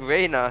Insta-lock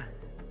Reyna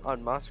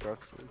on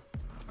Moscrop's team.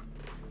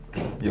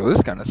 Yo, this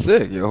is kinda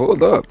sick. Yo,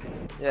 hold up.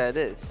 Yeah, it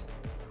is.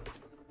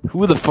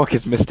 Who the fuck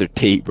is Mr.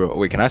 Tate, bro?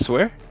 Wait, can I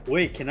swear?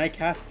 Wait, can I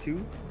cast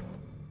too?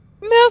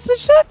 Nelson,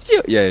 shut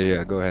you.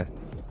 Yeah, go ahead.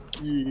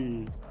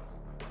 Yeah.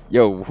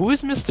 Yo, who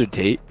is Mr.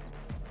 Tate?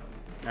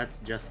 That's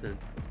Justin.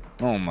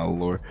 Oh my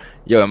lord.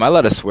 Yo, am I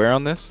allowed to swear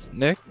on this,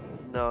 Nick?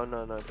 No,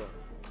 don't.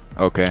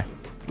 Okay.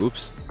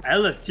 Oops.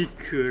 LFT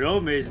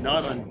Kurome is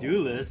not on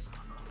Duelist.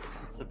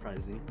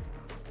 Surprising.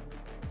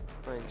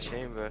 Playing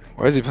Chamber.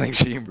 Why is he playing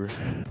Chamber?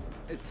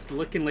 It's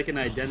looking like an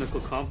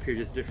identical comp here,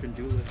 just different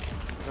Duelist.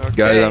 Okay.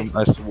 Guys,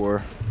 I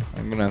swore.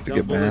 I'm gonna have to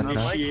get Double banned. I'm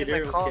now. liking the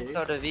Initiator, comps okay.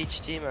 out of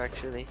each team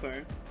actually.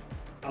 Fair.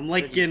 I'm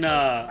liking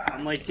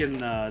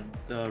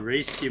the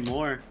race team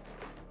more.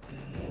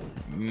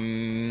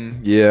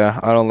 Yeah,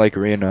 I don't like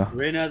Reyna.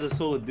 Reyna as a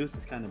solo deuce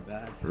is kind of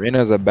bad.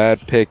 Reyna's a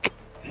bad pick.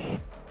 I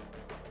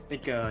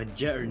think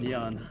Jet or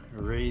Neon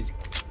Rays.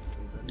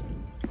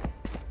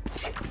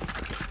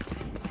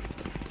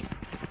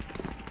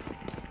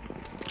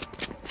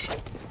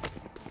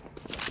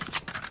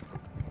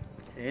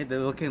 Okay, they're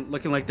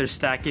looking like they're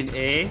stacking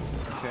A.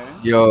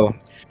 Okay.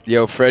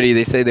 Yo, Freddy,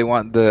 they say they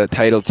want the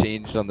title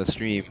changed on the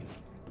stream.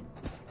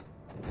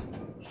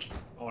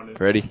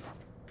 Freddy?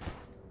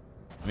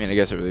 I mean, I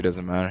guess it really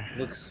doesn't matter.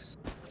 Looks.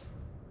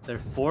 They're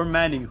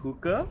 4-manning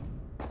hookah.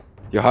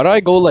 Yo, how do I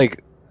go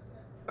like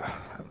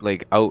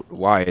out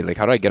wide? Like,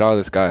 how do I get out of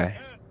this guy?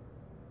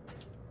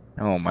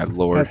 Oh my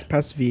lord.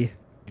 Press V.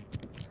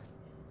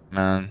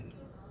 Man.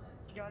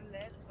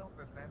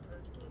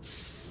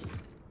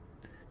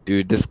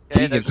 Dude, this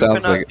Tegan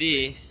sounds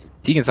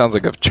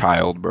like a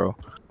child, bro.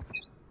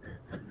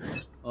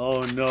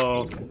 Oh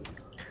no.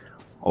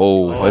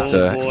 Oh, it's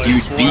a boy,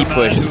 huge B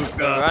push.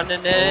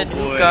 Running in,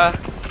 hookah.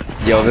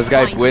 Yo, this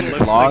guy wins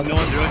long. Like no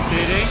one's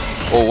rotating.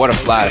 Oh, what a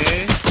flash.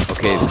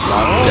 Okay,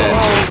 long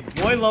dead.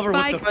 Boy lover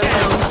with the Spike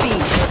down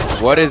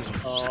B. What is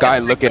Sky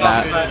looking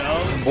at?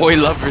 Boy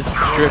lover's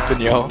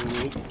tripping, yo.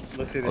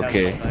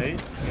 Okay.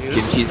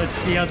 Kimchi's. Let's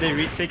see how they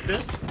retake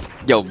this.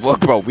 Yo, look,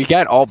 bro, we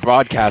can't all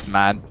broadcast,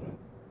 man.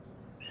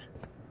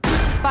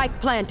 Spike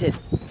planted.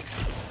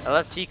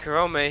 LFT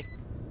Kurome.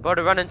 About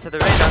to run into the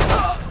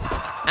Reyna.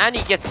 And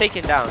he gets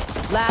taken down.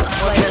 Last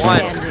player One.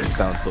 standing.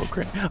 Sounds so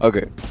cringe.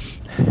 Okay.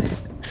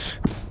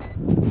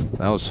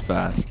 That was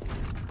fast.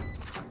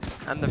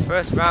 And the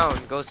first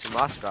round goes to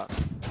Moscrop.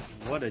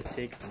 What a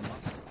take from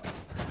us.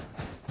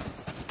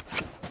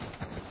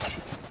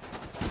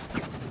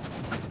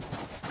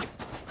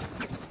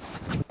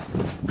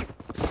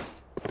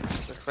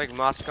 Looks like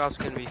Moscrop's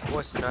gonna be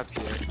forcing up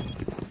here.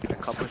 A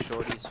couple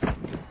shorties.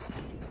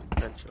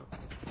 Potential.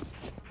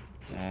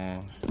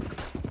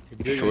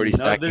 Shorty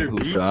stacking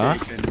hookah.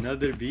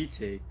 Another B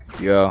take.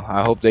 Yo,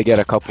 I hope they get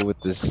a couple with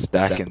this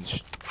stacking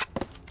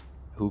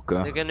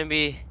hookah.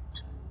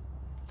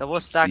 They're Double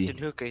stacked in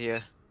hookah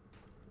here.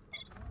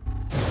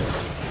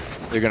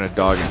 They're gonna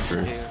dog it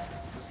first.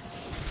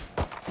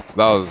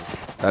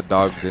 That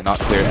dog did not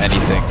clear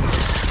anything.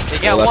 They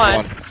get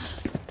one.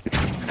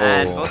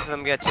 And Oh. both of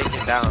them get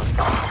taken down.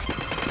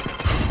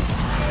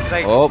 It's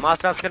like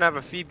Moscrop's gonna have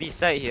a free B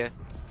site here.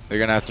 They're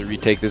gonna have to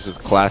retake this with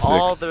classics.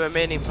 All the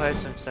remaining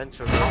players from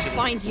Central.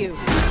 Find you.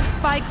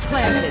 Spike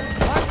planted.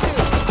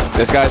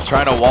 This guy's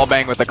trying to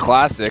wallbang with a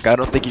classic. I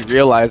don't think he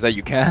realized that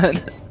you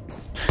can.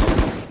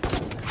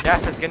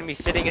 Jeff is gonna be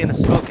sitting in the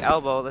smoke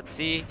elbow. Let's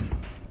see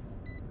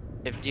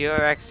if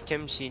DRX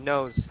Kimchi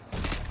knows.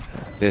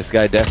 This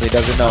guy definitely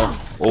doesn't know.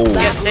 Oh.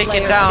 Gets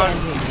taken down.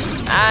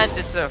 And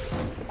it's a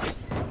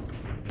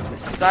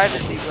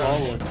decidedly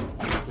flawless.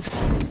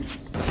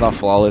 It's not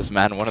flawless,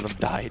 man. One of them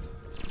died.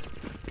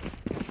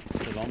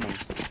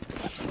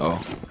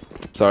 Oh.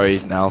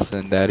 Sorry,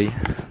 Nelson, daddy.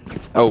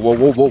 Oh, whoa,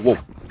 whoa, whoa, whoa.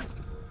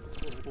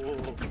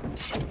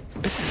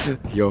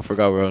 Yo,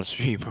 forgot we're on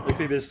stream, bro. Looks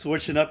like they're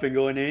switching up and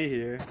going A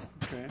here.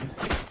 Okay.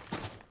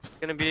 It's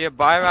gonna be a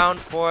buy round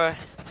for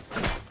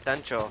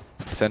Central.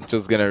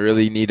 Central's gonna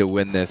really need to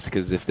win this,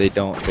 because if they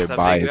don't, their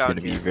buy is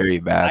gonna be very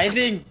bad. I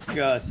think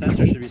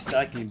Central should be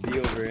stacking B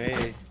over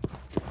A.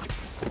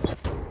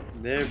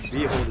 Their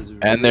B hold is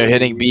And they're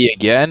hitting B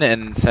again,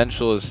 and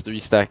Central is 3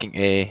 stacking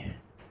A,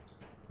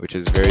 which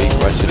is very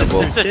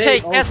questionable. Mr.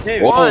 Tate gets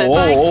Whoa, one.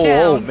 whoa, whoa,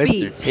 whoa,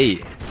 Mr.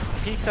 Tate.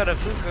 Peeks out of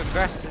hookah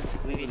aggressive.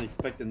 Wasn't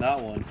expecting that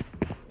one.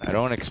 I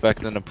don't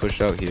expect them to push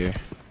out here.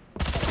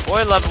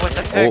 Boy level with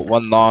the pick. Oh,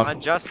 one long.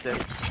 On Justin.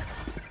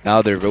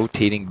 Now they're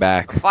rotating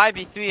back.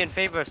 5v3 in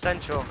favor of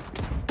Central.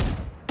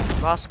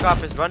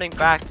 Moscrop is running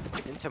back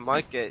into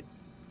market.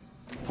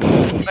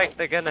 Looks like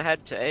they're gonna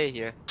head to A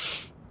here.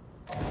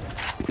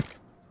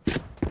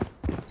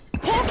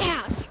 Hawk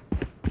out.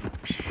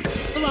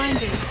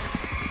 Blinded.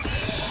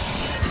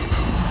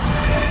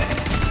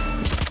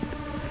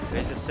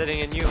 He's just sitting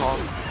in U-Haul.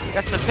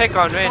 Gets the pick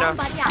on Reyna.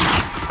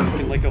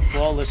 Looking like a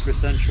flawless for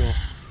Central.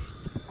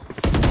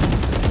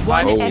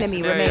 One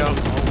enemy remaining.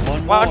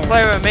 One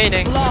player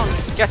remaining.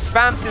 Gets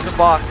spammed through the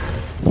box.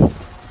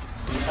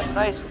 A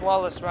nice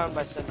flawless round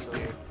by Central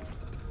here.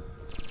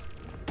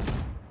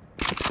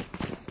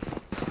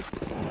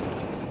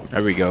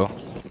 There we go.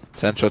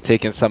 Central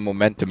taking some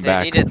momentum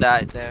back. They needed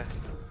that there.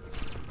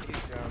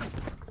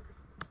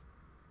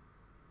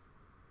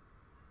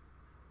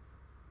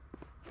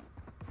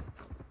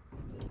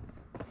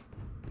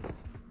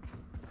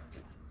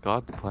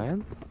 God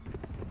plan?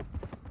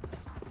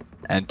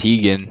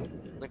 Antiguan.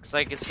 Looks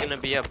like it's gonna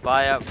be a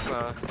buyout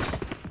for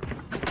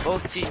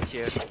both teams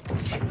here.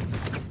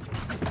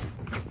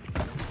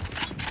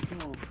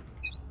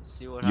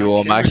 See what Yo,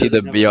 I'm actually the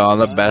I'm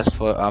the best.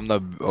 Oh, I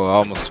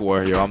almost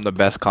swore. Yo, I'm the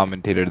best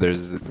commentator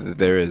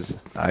there is.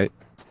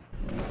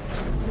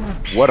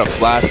 What a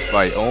flash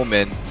by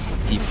Omen.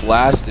 He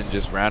flashed and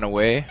just ran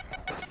away.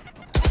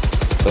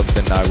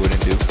 Something I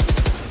wouldn't do.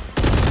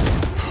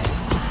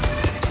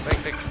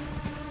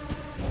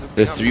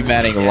 There's 3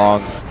 manning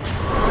long.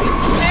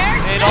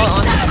 Made all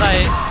on the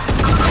site.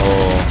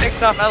 Oh.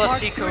 Picks off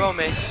LFT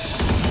Kurome.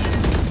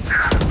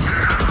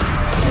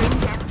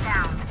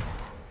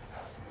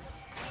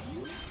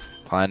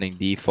 Planning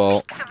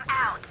default.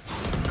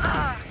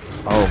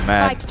 Oh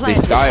man, they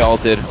sky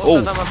ulted.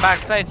 Oh,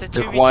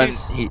 took one.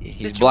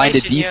 He's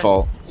blinded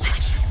default.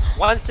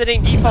 One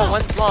sitting default,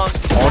 one's long.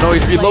 Oh no,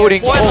 he's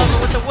reloading. Oh.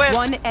 With the whip.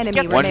 One enemy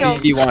Gets the remaining.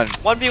 kill. 1v1.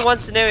 1v1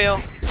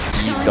 scenario.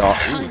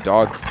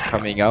 Dog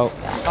coming out.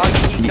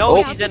 He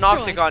knows he's in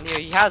Octagon here.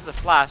 He has a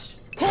flash.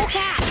 Let's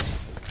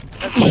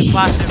just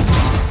flash him.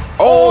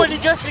 Oh, and he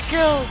gets the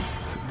kill.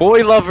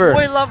 Boy lover.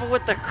 Boy lover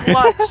with the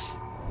clutch.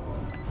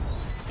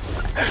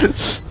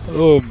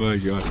 Oh my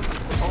god.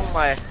 Oh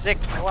my, a sick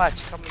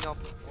clutch coming up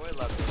with boy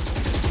lover.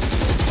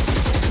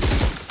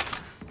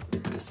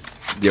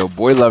 Yo,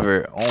 boy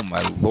lover. Oh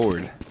my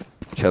lord.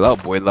 Chill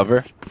out, boy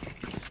lover.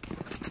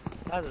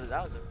 That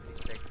was a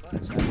pretty sick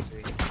clutch,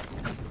 actually.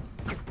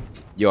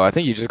 Yo, I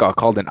think you just got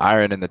called an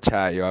iron in the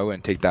chat. Yo, I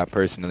wouldn't take that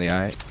personally,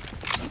 alright?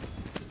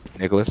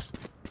 Nicholas?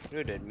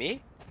 Who did,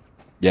 me?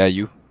 Yeah,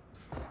 you.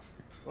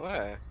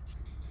 Where?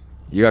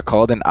 You got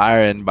called an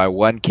iron by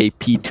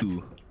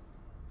 1KP2.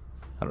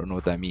 I don't know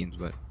what that means,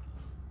 but...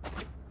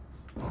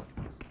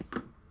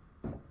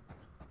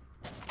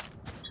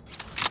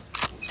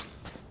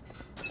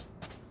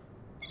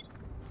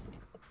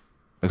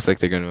 Looks like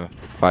they're gonna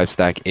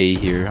 5-stack A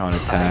here on I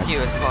attack. think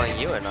he was calling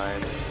you an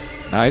iron.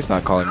 Nah, he's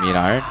not calling me an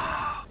iron.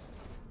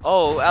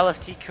 Oh,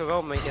 LFT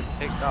Kurome gets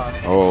picked off.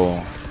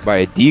 Oh, by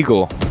a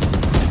deagle.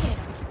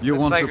 You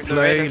Looks want like to the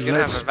play? Raiders gonna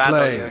have Let's a battle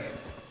play. here.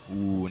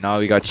 Ooh, now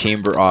we got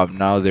chamber op.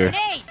 Now they're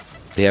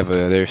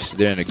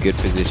in a good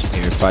position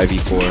here.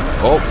 5v4.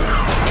 Oh,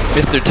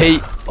 Mr.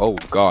 Tate. Oh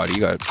god, he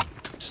got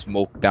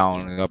smoked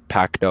down and got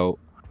packed out.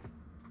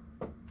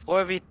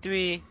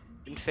 4v3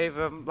 in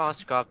favor of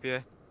Moscrop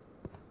here.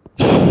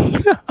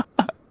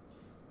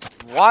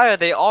 Why are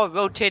they all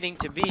rotating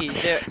to B?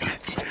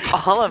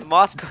 All of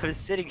Moscrop is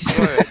sitting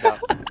short right now.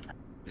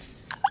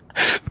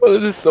 Bro,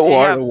 this is so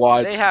hard to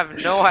watch. They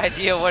have no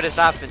idea what is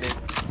happening.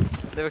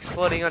 They're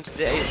exploding onto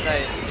the A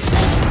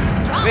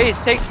side.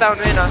 Raze takes down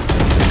Reyna.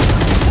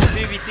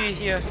 BB3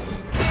 here.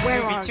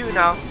 BB2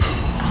 now.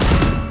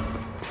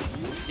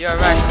 You're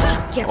Rex.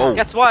 Oh.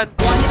 Gets one.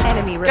 One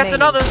enemy remaining. Gets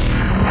another.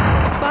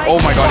 Oh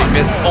my god, he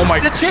missed. Oh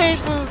my. The chain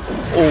move.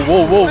 Oh,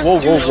 whoa, whoa, whoa,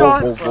 Two whoa,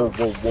 shots. whoa, whoa,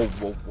 whoa, whoa,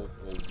 whoa, whoa,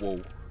 whoa,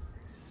 whoa.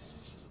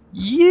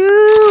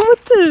 You,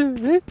 what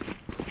the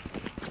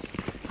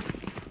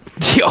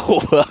heck? Yo.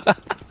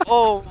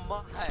 Oh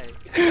my.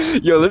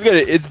 Yo, let's get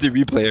an instant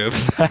replay of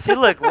that. See,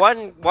 look,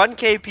 one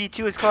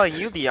KP2 is calling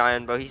you the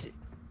Iron, bro. He's.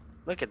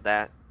 Look at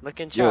that. Look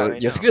in chat Yo, right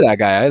yo, now. screw that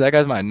guy. That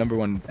guy's my number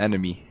 1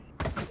 enemy.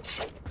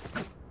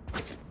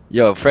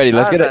 Yo, Freddy,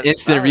 let's get an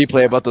instant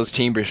replay about those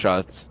chamber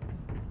shots.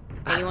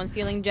 Anyone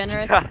feeling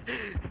generous?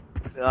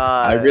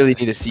 I really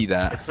need to see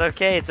that. It's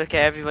okay. It's okay.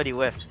 Everybody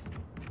whiffs.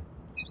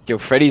 Yo,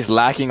 Freddy's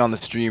lacking on the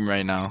stream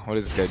right now. What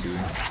is this guy doing?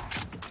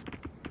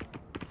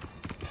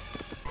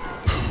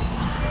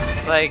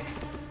 It's like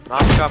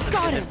Moscrop is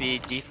gonna be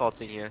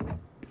defaulting here.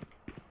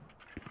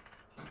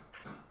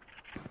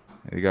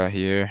 We got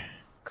here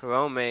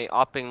Karome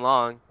opping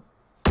long.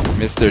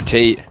 Mr.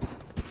 Tate.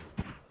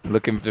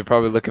 They're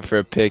probably looking for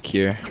a pick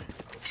here.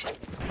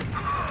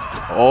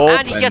 Oh,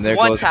 And he gets there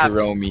one goes tapped.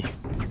 Karome.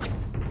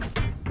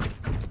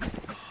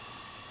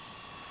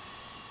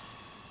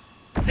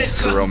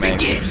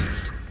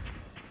 Karome.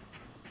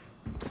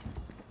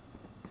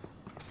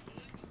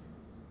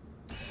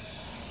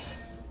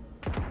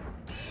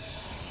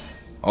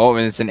 Oh,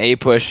 and it's an A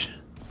push.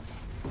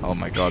 Oh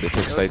my god, they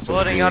took sight so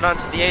Floating out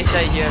onto the A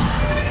side here.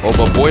 Oh,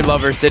 but Boy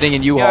Lover sitting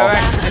in U-Haul.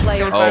 Last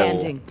player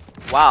standing.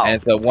 Wow. And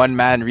it's a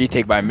one-man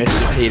retake by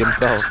Mr. Tate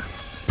himself.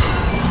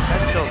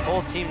 Central's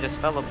whole team just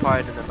fell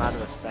apart in a matter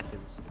of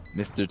seconds.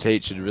 Mr.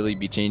 Tate should really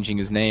be changing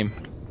his name.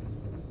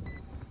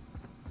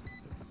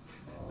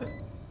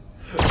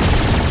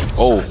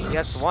 Oh. He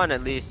gets one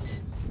at least.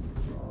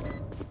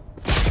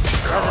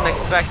 Doesn't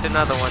expect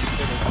another one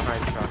sitting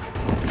behind truck.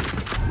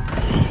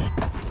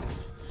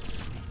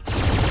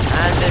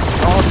 And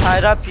it's all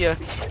tied up here.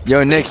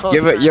 Yo Nick,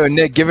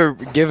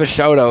 give a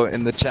shout out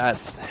in the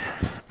chats.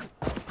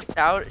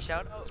 Shout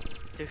out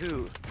to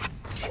who?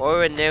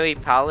 Ordinary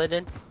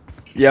Paladin?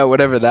 Yeah,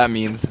 whatever that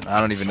means.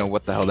 I don't even know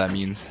what the hell that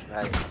means.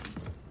 Right.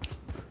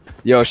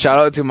 Yo, shout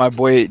out to my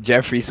boy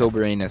Jeffrey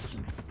Soberanus.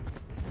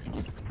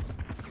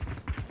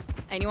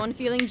 Anyone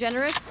feeling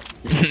generous?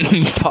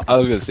 I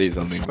was gonna say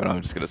something, but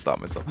I'm just gonna stop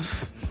myself.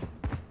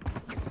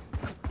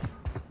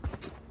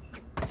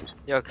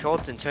 Yo,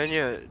 Colton, turn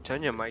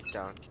your mic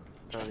down.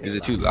 Is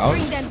it too loud?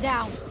 Bring them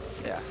down.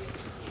 Yeah.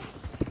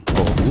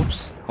 Oh,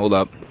 oops. Hold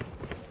up.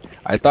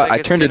 I thought Like I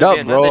it's turned it gonna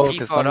be up, bro, another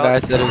because default some guy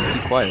out. said it was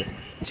too quiet.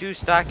 2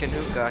 stack and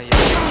hookah here.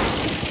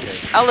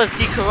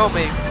 LFT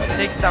Karome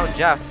takes down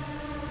Jeff.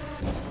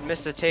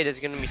 Mr. Tate is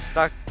gonna be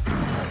stuck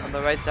on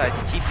the right side.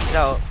 TP's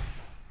out.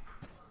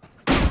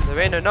 The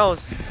Reyna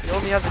knows. He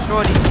only has a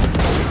shorty.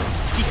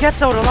 He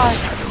gets out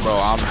alive. Bro,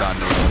 I'm done,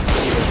 bro.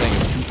 People saying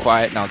it's too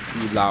quiet, now it's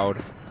too loud.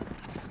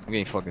 I'm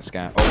getting fucking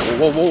scammed. Oh,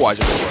 whoa, whoa, whoa, I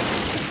just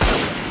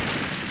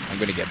I'm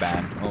gonna get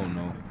banned. Oh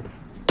no.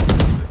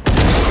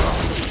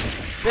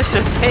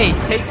 Mr. Tate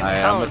takes I'm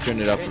down. gonna turn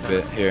it up a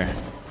bit here.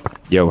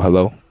 Yo,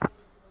 hello.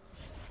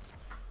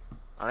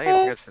 I think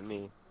it's good for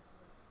me.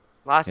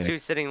 Last 2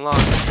 sitting long.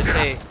 Mr.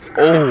 Tate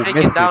Oh,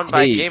 taken Mr. down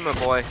by Tate. Gamer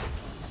Boy.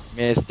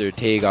 Mr.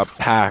 T got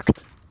packed.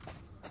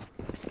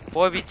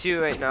 4v2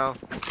 right now.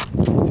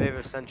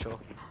 Favor Central.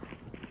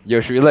 Yo,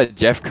 should we let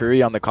Jeff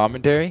Curry on the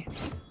commentary?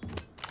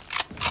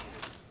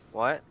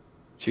 What?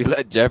 Should we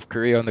let Jeff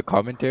Curry on the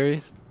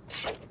commentaries?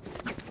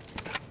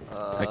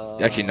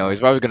 Actually, no. He's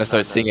probably gonna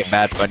start singing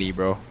Mad Funny,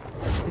 bro.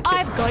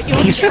 I've got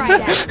your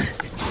trident.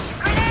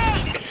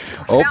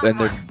 Oh, and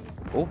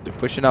they're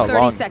pushing out 30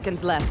 long.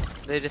 seconds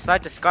left. They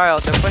decide to sky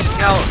out. They're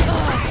pushing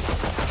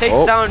out. Takes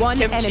Oh. down One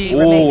Kimchi. enemy Oh,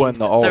 remaining. and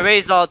the ult. The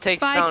Raze all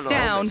takes Spike down.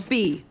 down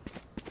B.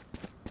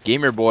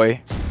 Gamer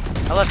boy.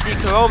 LFT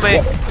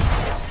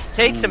Karome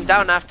takes him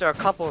down after a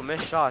couple of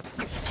missed shots.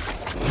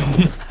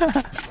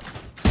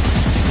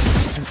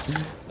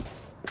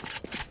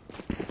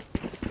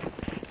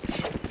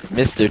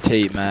 Mr.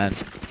 Tate, man.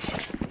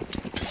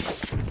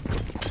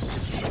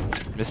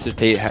 Mr.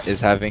 Tate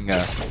is having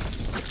a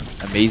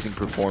amazing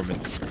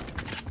performance,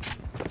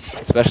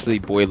 especially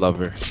Boy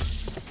Lover.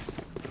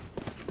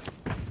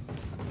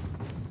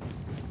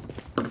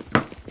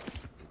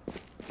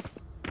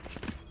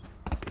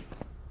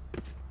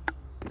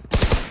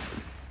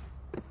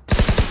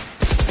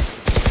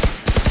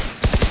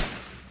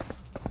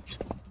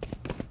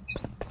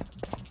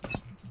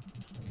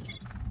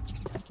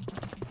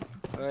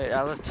 Alright,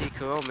 LFT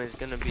Karome is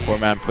gonna be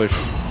 4-man push,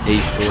 8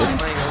 short.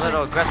 playing a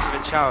little aggressive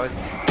and showered.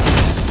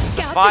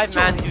 Scout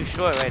 5-man destroyed. too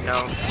short right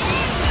now.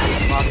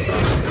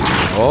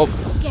 Oh,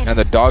 and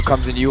the dog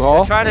comes in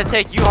U-Haul. Trying to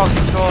take U-Haul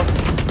control.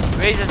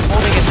 Raze is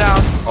holding it down.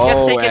 Oh,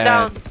 Gets taken and-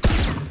 down.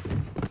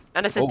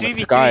 And it's a Oh,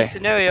 3v3 Sky.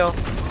 scenario.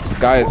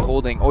 Sky is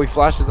holding. Oh, he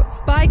flashes.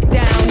 Spike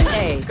down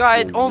A.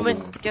 Sky, Omen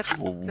gets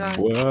What?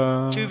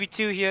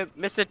 2v2 here.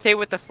 Mr. Tate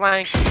with the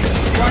flank.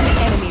 One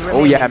enemy remaining.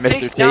 Oh yeah, Mr.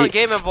 Takes down Tate.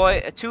 Gamer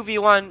Boy. A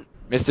 2v1.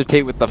 Mr.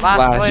 Tate with the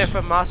Last player flash.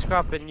 from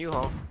Moscrop and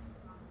U-Haul.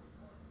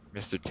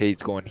 Mr.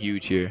 Tate's going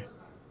huge here.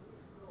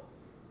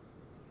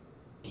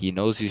 He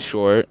knows he's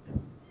short.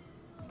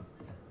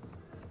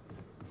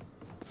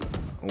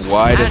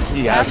 Why does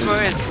he have Pepper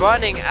his... is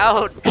running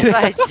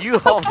outside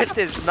U-Haul with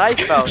his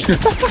knife out.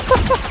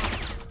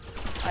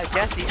 I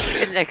guess he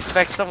didn't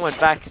expect someone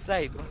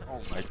backside. Oh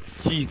my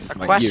Jesus, A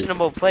my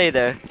questionable play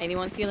there.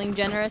 Anyone feeling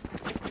generous?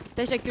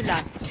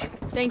 Teşekkürler.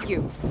 Thank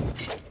you.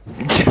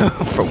 ear.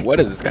 For what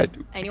does this guy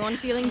do? Anyone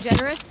feeling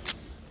generous?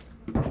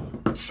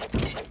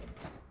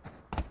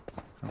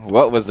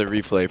 What was the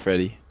replay,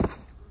 Freddy?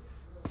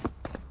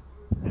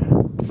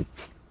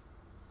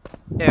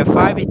 Yeah,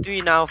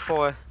 5v3 now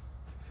for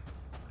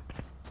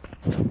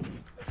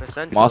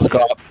Central.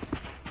 Moscrop.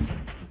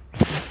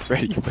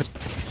 Freddy, what?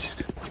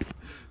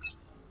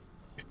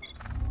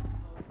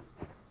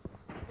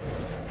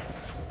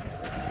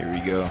 Here we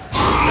go.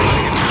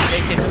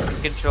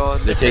 Taking control.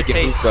 They're Mr. taking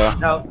Tate Hookah.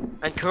 is out.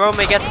 And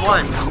Kurome gets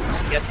one.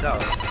 Gets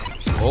out.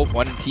 Oh,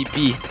 one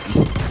TP.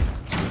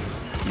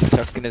 He's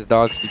chucking his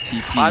dogs to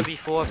TP.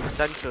 5v4 for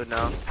Central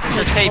now.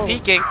 Mr. Tate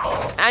peeking.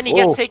 And he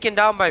gets taken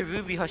down by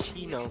Ruby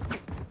Hoshino.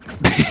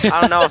 I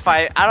don't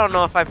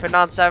know if I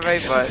pronounced that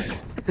right, but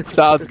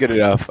Sounds good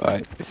enough.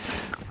 Alright.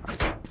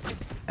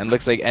 And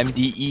looks like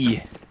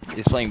MDE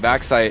is playing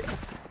backside.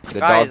 The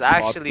guy is dog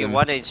swapped actually him.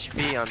 1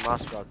 HP on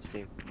Moscrop's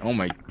team. Oh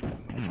my.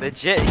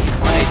 Legit, he's 1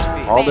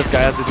 HP. All this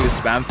guy has to do is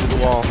spam through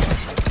the wall.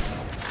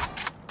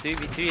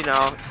 3v3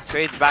 now.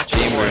 Trades back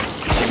and Chamber.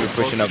 forth. Chamber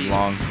pushing up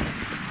long.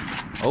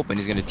 Oh, and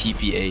he's gonna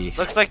TP A.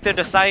 Looks like they're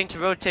deciding to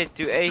rotate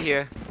to A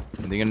here.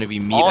 They're gonna be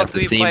meet All at the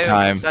three same players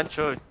time. from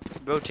Central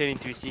rotating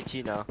through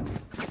CT now.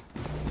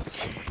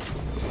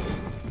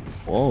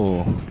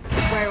 Whoa.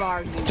 Where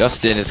are you?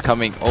 Justin is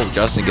coming. Oh,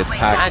 Justin gets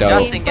packed And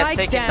out. Justin gets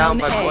taken down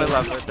by A. Boy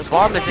Lover. The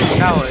bomb is in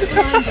shower.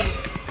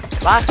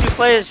 Last 2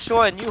 players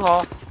short in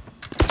U-Haul.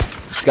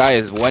 This guy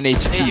is 1 They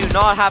HP. do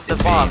not have the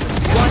bomb. This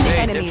is One very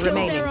enemy difficult.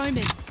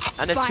 remaining.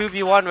 And a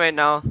 2v1 right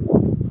now.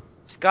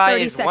 This guy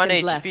 30 is 1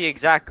 seconds HP left.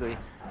 exactly.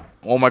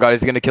 Oh my god,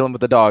 he's gonna kill him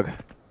with the dog.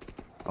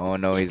 Oh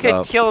no, he's Could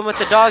up. kill him with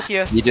the dog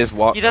here. He just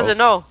walked. He doesn't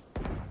know.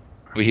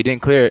 Wait, he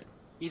didn't clear it.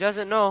 He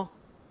doesn't know.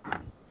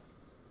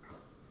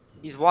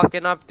 He's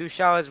walking up through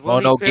showers. Will Oh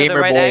he no, clear the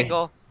Gamer right Boy.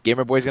 angle?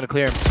 Gamer Boy's gonna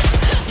clear him.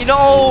 You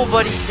know,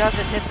 but he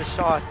doesn't hit the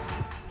shots.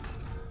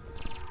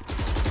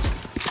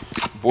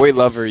 Boy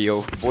Lover,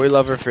 yo. Boy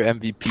Lover for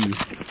MVP.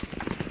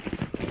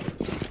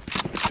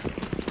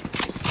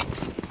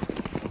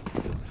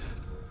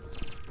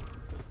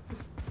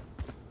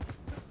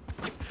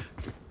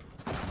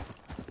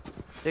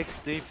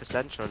 Six-3 for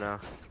Central now.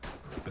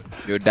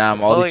 Yo,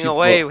 damn, all these Pulling people.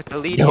 away with the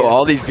lead Yo, here.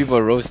 all these people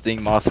are roasting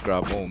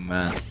Moscrop. Oh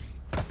man.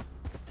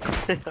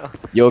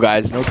 Yo,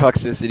 guys, no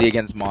toxicity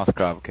against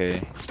Moscrop,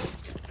 okay?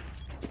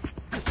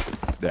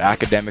 They're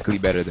academically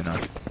better than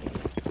us.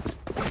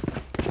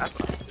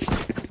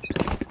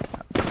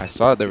 I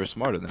saw they were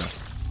smarter than us.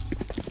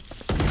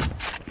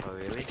 Oh,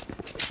 really?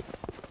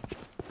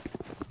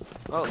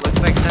 Oh, looks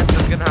like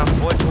Central's gonna have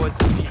 4 towards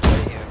the piece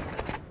right here.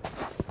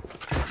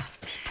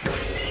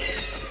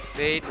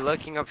 Fade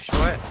looking up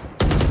short.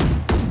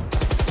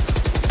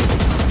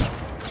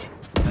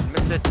 And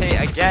Mr. Tate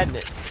again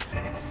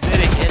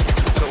sitting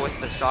in with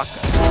the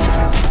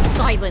shotgun.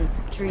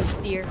 Silence, Dream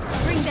Seer.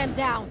 Bring them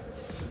down.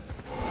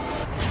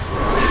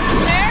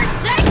 There,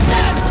 take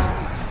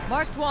them!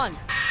 Marked 1.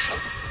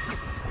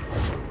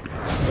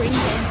 Bring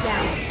them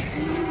down.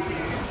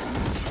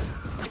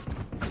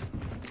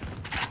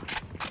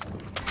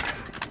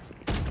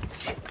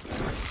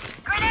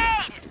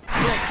 Grenade!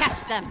 We'll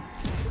catch them.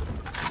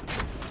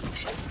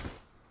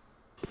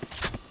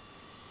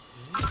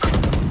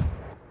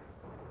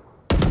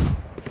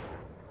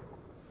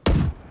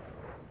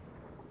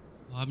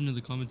 What happened to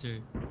the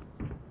commentary?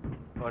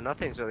 Well,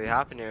 nothing's really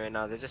happening right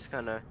now. They're just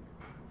kind of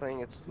playing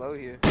it slow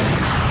here.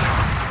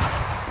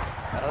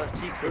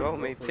 LFT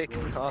Kurome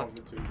picks off.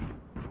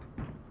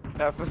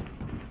 Pepper.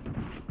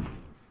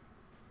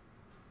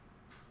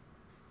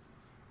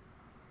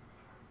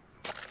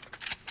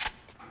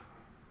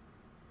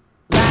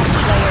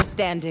 Last player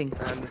standing.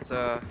 And it's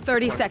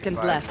 30 seconds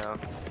 25 left. now.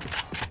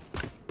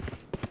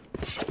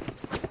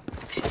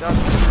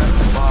 Justin has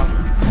the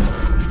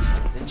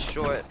bomb. In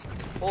short.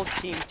 Whole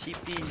team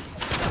TPs.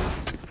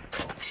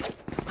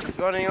 He's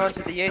running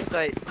onto the A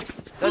site.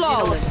 Does he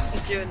know what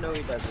he's here? No,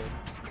 he doesn't.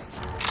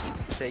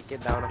 He's taken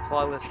down a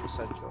flawless for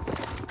Central.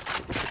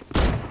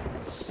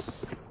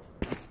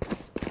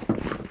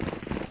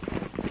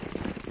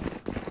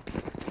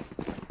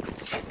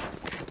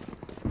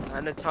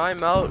 And a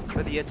timeout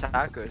for the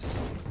attackers.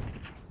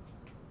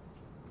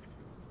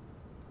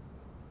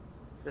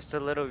 Just a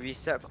little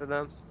reset for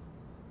them.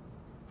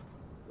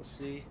 We'll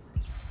see.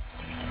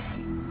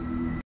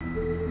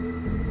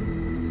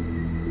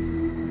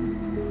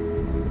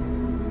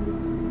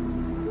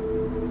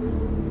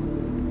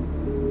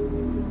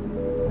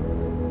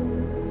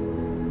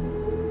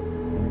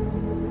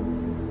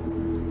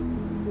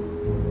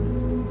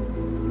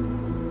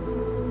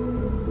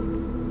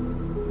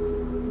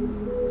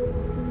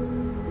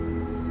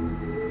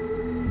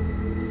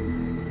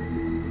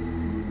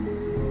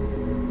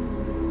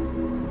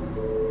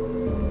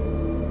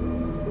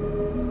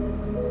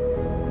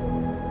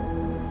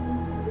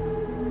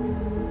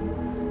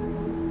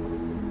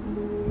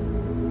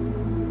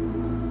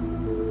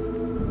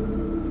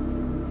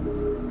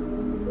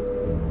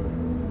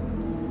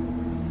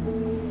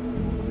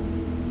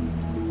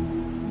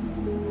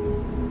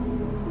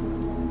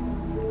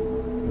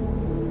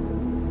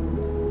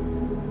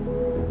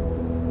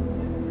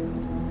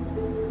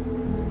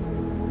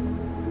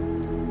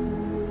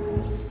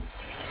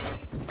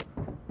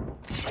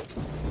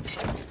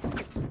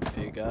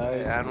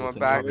 guys. And we're With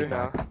back another-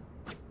 now.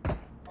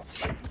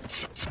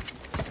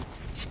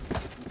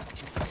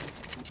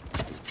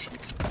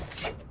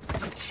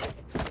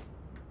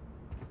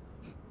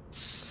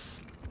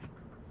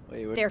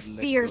 Wait, where Their did Nick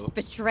fears go?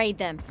 betrayed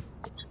them.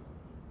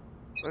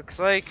 Looks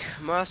like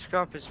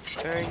Moscrop is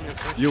preparing the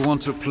push. You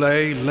want to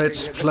play?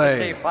 Let's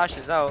play.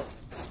 Flashes out.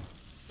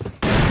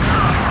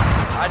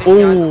 Hiding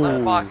behind the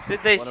left box. Did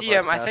they One of see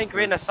our him? I think casters.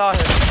 Reyna saw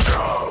him.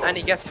 And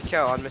he gets a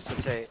kill on Mr.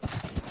 Tate.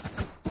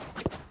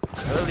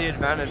 Early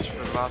advantage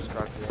for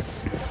Moscrop here.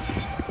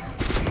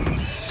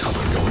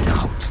 Cover going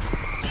out.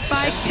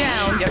 Spike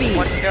down. Gets B.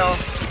 one kill.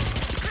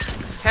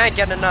 Can't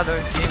get another.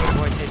 Game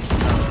Boy takes it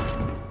down.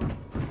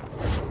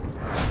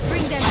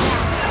 Bring them down.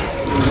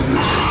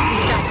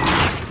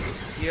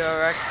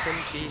 DRX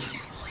Kimchi.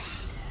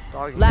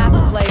 Last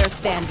player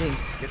standing.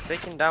 Gets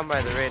taken down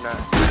by the Reyna.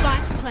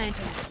 Spike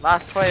planted.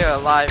 Last player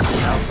alive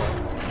is Alpha.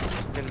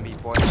 It's gonna be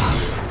boy.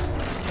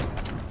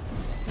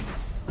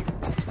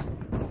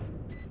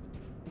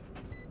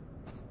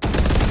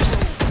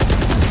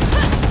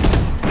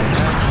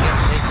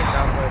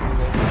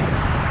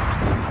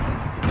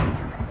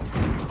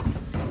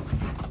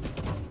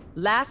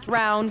 Last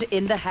round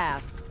in the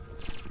half.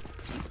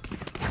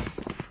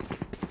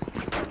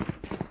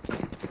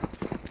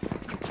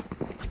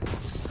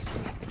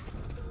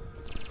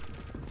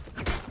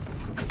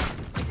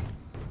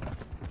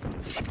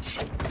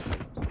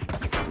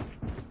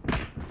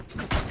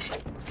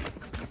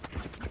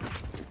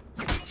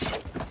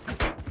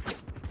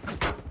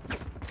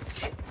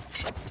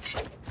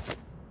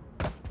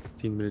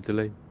 Minute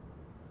delay.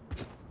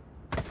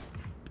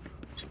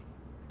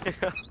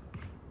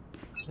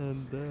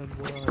 And then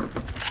what?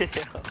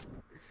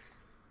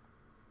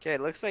 Okay,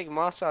 looks like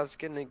Moscrop's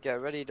gonna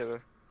get ready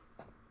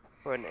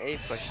for an A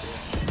push here.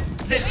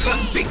 The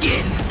hunt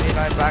begins. A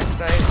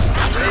backside. He's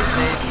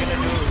gonna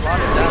do a lot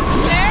of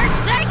damage. There,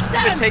 takes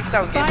them. It takes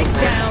out Spike Game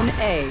Boy. down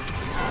A.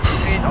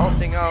 Great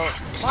ulting out.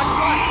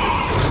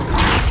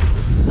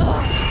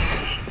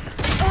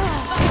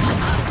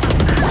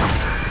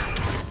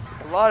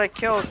 A lot of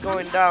kills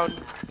going down.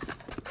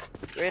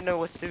 Reyna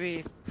with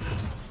 3.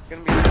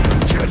 Gonna be in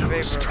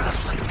favor.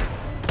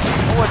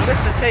 Oh, and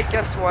Mr. Take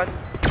gets one.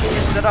 He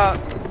gets it up.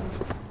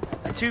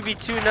 A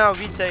 2v2 now,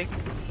 retake.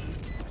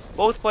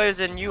 Both players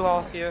in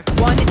U-Haul here.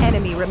 One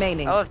enemy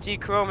remaining. LFT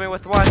Kurome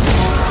with one.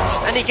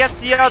 And he gets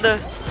the other.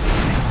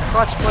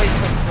 Clutch plays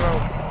from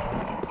Kurome.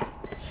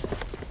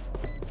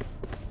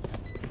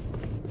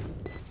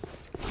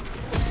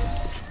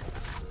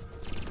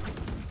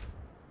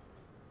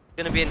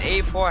 Gonna be an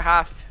A4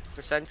 half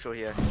for Central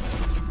here.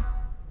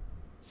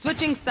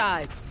 Switching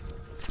sides.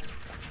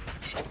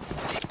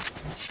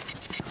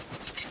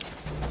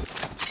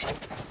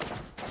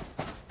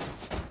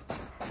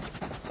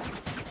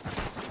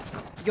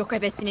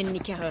 Yokebesinin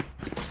nikahı.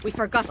 We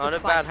forgot Not the a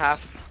spike. bad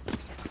half.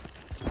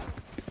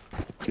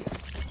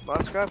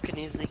 Moscrop can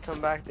easily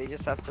come back, they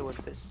just have to win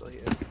pistol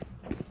here.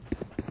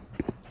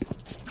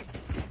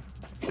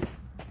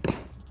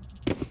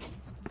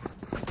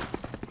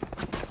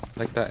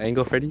 Like that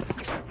angle, Freddy?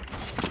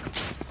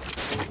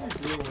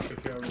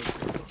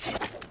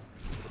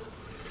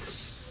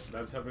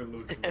 That's having a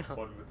little too much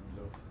fun with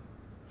himself.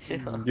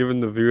 Yeah. Giving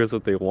the viewers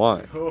what they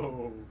want.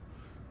 Oh.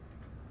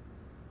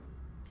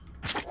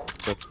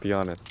 Let's be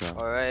honest now.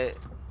 Alright.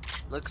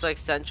 Looks like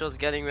Central's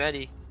getting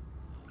ready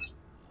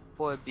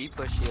for a B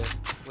push here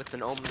with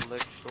an Omen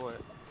lick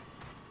short.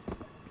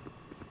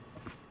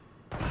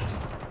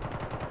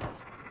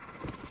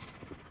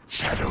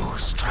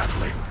 Shadows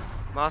traveling.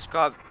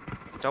 Moscrop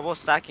double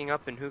stacking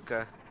up in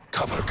hookah.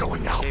 Cover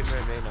going out. Saber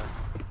and Reyna.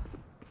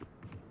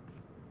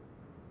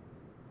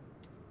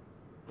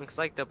 Looks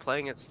like they're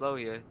playing it slow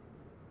here.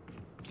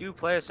 2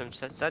 players from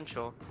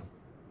Central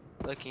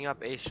looking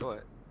up A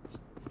short.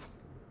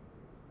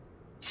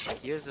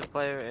 Here's a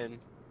player in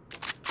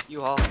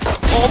U-Haul.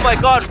 Oh my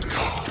god!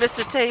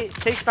 Mr. Tate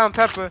takes down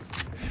Pepper.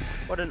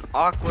 What an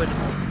awkward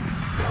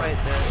fight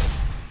there.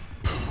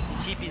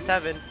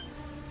 TP7.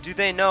 Do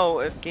they know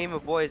if Game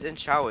of Boy is in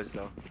showers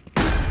though?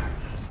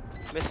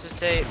 Mr.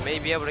 Tate may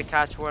be able to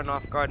catch one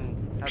off guard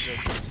and have it.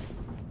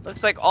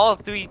 Looks like all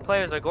 3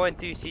 players are going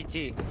through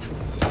CT.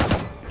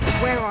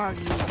 Where are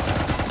you?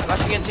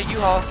 Rushing into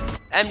U-Haul.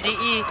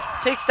 MDE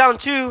takes down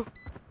 2.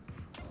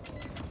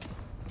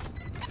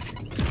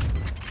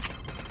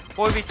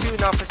 4v2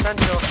 now for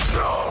Central.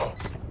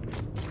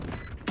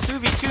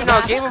 2v2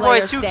 now. Game of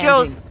Boy 2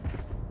 kills.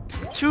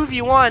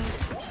 2v1.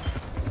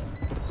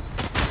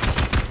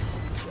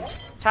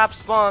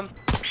 Taps bomb.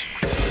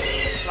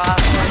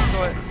 Last one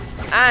short.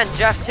 And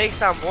Jeff takes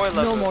down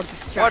Boiler. No more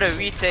What a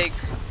retake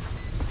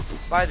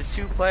by the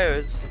 2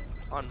 players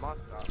on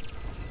Moscrop.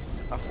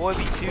 A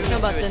 4v2 No to a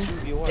button.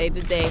 2v1. Save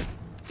the day.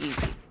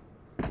 Easy.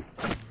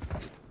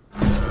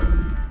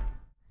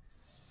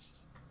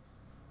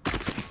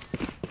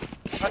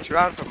 Touch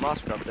round from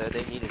Moscrop there,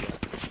 they needed it.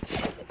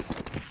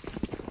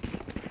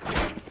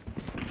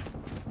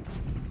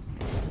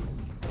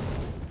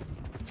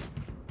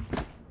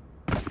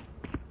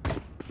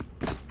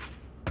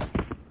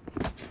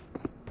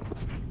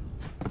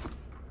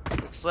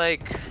 Looks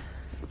like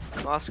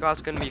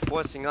Moscrop's gonna be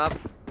forcing up.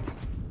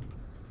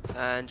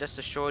 And just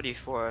a shorty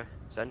for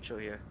Central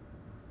here.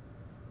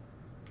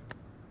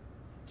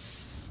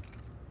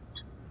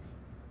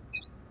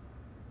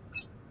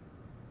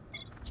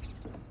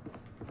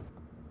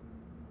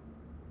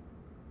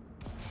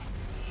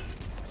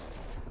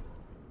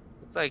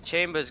 Looks like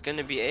Chamber's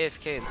gonna be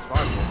AFK and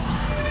spawn here,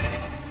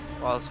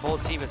 while his whole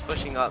team is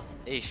pushing up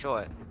A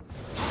short.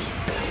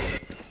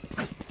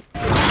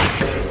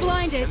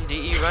 Blinded.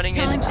 MDE running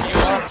in.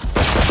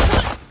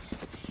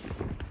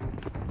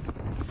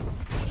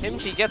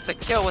 Kimchi gets a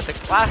kill with a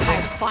classic.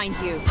 I'll find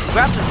you.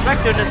 Grabs the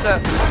Spectre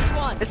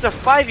and it's a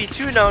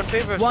 5v2 now in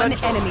favor of One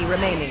Central. enemy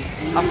remaining.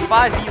 A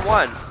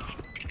 5v1.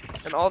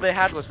 And all they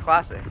had was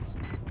classics.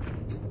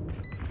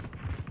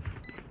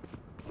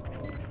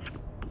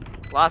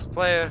 Last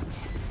player,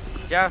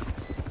 Jeff.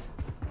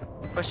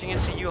 Pushing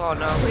into U-Haul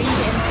now.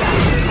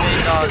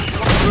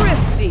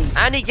 Thrifty.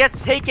 And he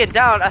gets taken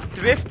down. A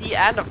thrifty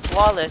and a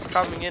flawless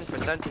coming in for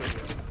Central.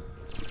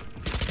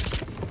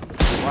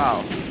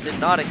 Wow, did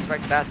not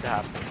expect that to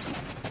happen.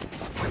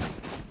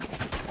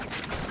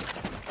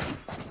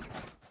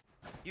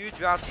 Huge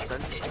round for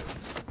Central.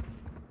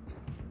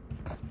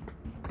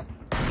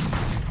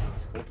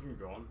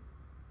 Gone.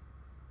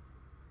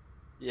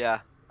 Yeah,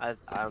 I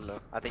don't know.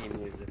 I think he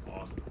needs it.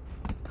 Awesome.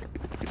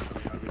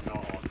 I mean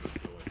not awesome,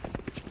 but like.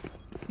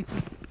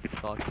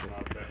 Not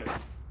bad.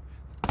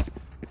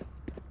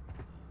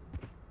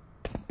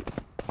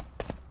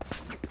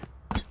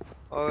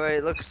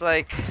 Alright, looks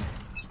like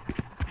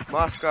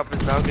Moscrop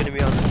is now going to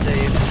be on the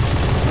save.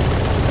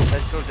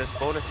 Central just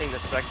bonusing the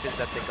Spectres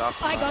that they got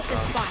from I got the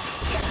Moscrop. spot.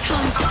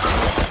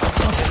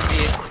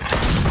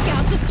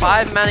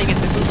 5 manning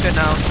into Hookah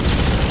now.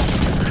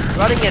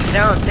 Running it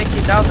down,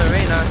 taking down the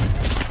Reyna.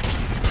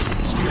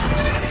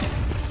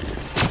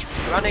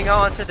 Running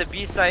on to the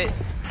B site.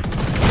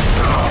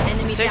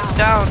 Enemy Takes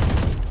down. down.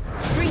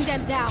 Bring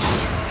them down.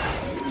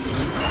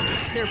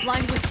 They're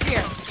blind with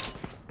fear.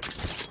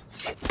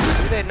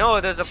 Do they know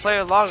there's a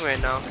player long right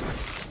now?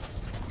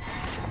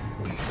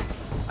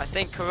 I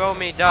think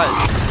Kuromi does.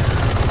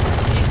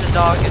 He's the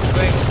dog, it's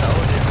going with the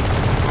Odin.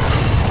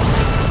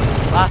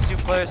 Last 2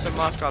 players from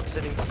Moscrop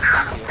sitting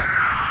CC here.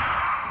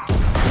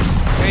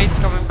 Trades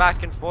coming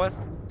back and forth.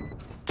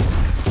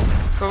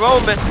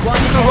 Kurome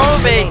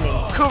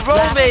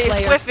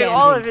whipping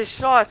all of his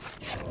shots.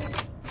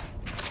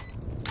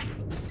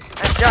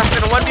 And just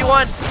in a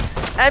 1v1,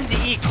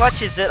 MDE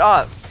clutches it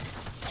up.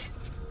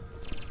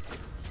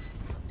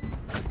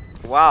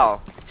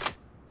 Wow,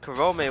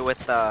 Kurome with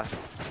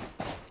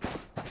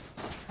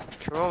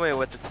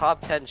the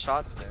top 10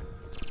 shots there.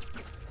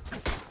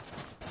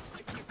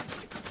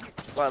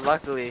 But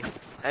luckily,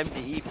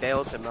 MDE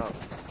bails him out.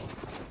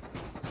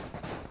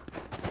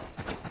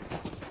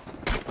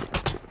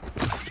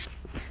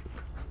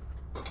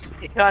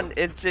 He got an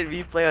instant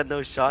replay on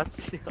those shots.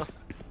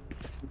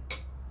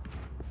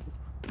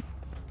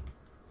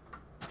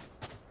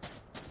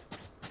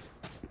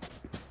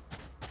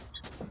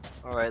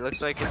 Alright,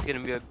 looks like it's gonna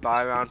be a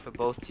buy round for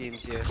both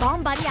teams here.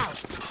 Bomb buddy out.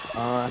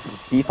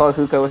 Default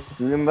hookah with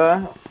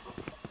Zumba.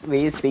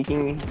 Raise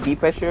faking B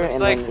pressure. Looks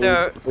and like then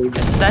they're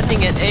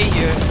ascending at A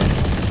here.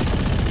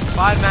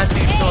 5-man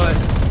too short.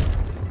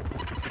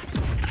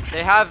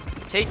 They have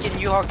taken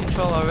U-Haul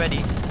control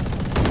already.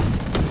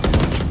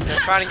 They're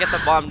trying to get the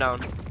bomb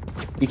down.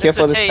 Be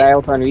careful of the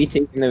styles on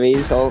retaking the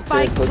raise all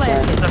clear close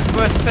line. It's a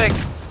first pick.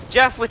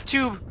 Jeff with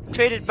 2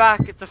 traded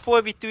back. It's a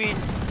 4v3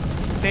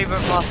 favor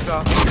of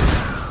Moscow.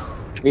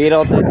 Read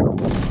all this. 2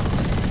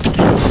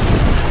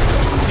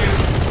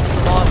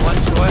 small, 1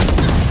 short.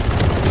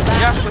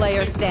 Jeff with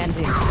Player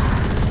standing.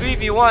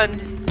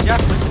 3v1.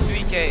 Jeff with the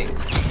 3k.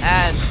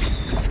 And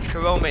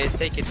Kurome is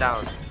taken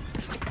down.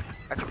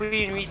 A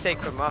clean retake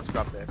from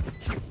Moscrop there.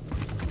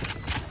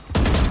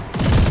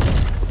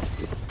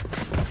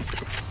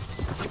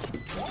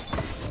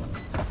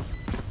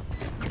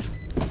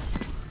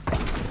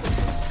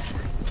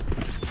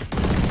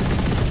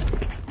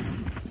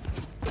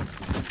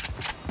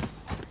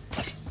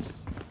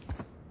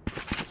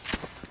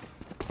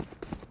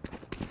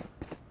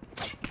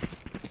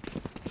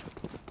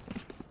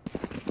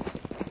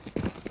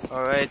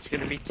 Alright, it's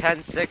gonna be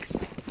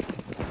 10-6 in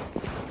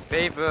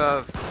favor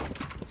of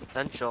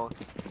Central.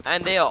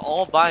 And they are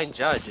all buying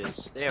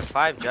judges. They have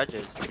 5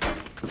 judges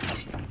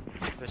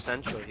for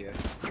Central here.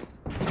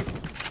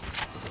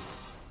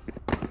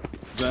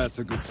 That's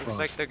a good spot. Looks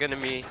like they're gonna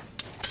be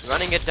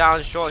running it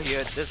down short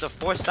here. There's a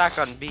 4 stack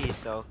on B,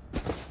 so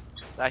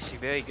it's actually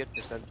very good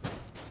for Central.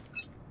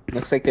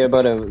 Looks like they're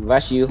about to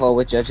rush U-Haul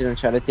with judges and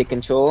try to take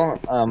control.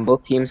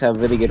 Both teams have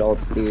really good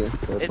ults too.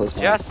 It's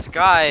just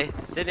Sky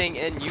sitting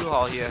in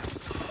U-Haul here.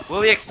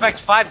 Will he expect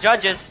 5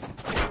 judges?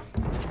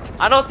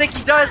 I don't think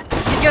he does.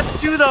 He gets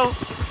 2 though.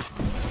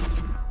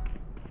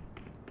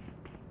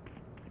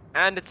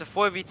 And it's a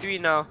 4v3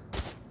 now.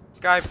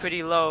 Sky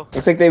pretty low.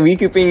 Looks like they're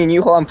recouping in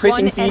U-Haul. I'm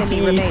pushing CT.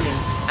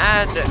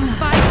 And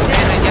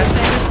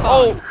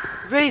oh,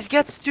 Raze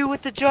gets 2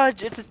 with the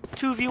judge. It's a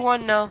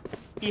 2v1 now.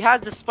 He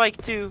has the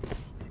spike too.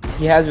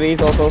 He has raise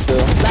ult also.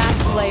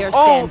 Last player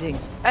standing.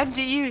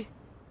 MDE.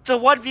 It's a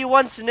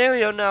 1v1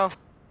 scenario now.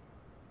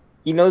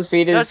 He knows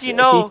Fade is Does he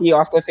know? CT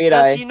off the Fade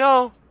Does eye. he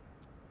know?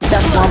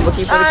 That's one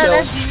looking for the kill.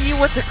 And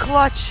MDE with the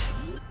clutch.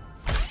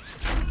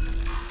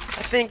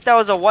 I think that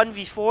was a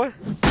 1v4.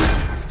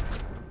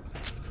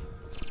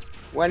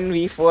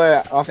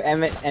 1v4 off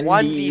MDE.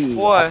 1v4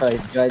 off a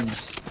judge.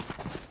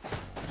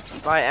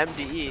 by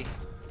MDE.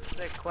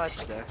 That clutch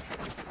there.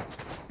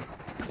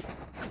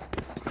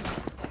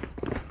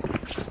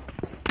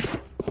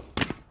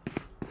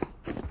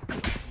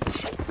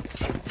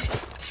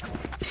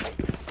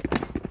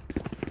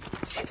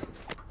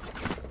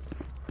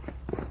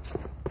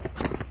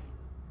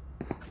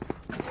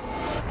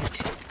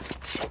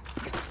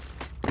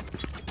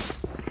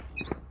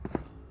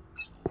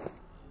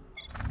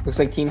 Looks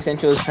like Team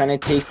Central is trying to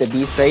take the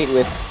B site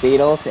with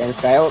Fade ult and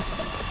Sky ult.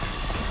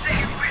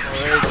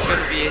 It's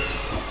gonna be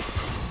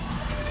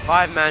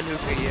 5-man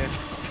hookah here.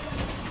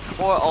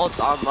 4 ults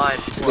online.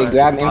 They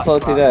grab info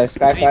to the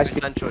Sky Flash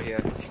Central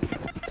here.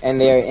 and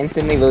they are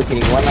instantly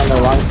rotating. One on the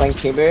long flank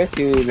chamber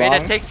to Reyna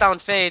long. takes down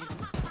Fade.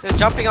 They're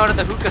jumping out of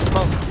the hookah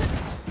smoke.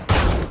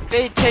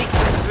 Fade takes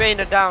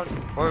Reyna down.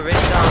 Or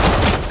Reyna down.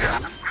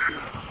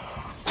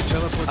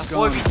 A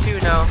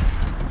 4v2 now.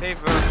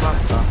 Favor of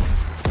Moscrop.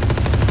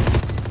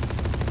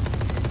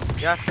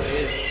 Jeff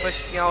is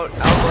pushing out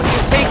elbow.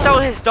 He takes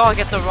out his dog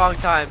at the wrong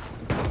time.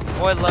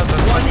 Boy love him.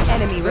 One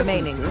enemy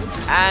remaining.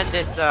 And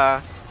it's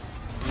a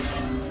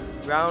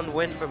round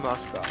win for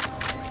Moscrop.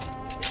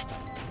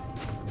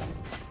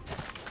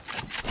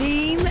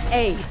 Team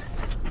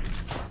Ace.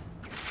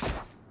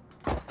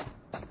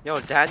 Yo,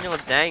 Daniel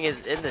Dang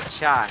is in the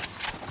chat.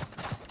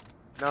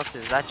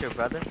 Nelson, is that your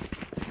brother?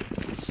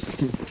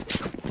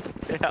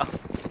 Yeah.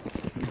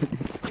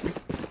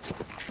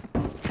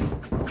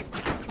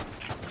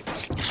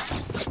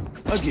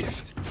 A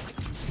gift.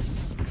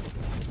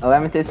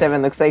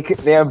 11-7 looks like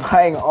they are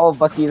buying all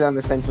Buckies on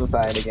the Central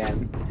side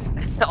again.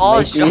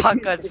 All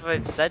shotguns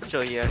for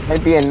Central here.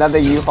 Might be another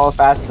U-Haul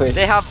fast push.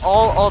 They have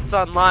all ults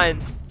online.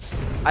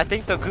 I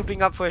think they're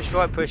grouping up for a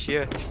short push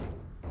here.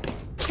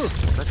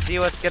 Let's see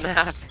what's gonna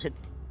happen.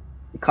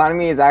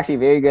 Economy is actually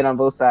very good on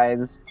both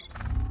sides.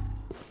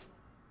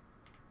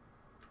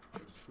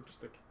 Switch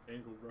the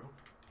angle, bro.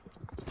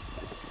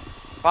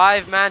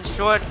 5-man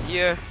short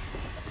here.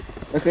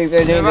 Looks like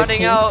they're doing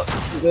running out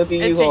into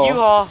into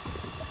U-Haul.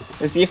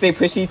 Let's see if they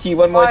push CT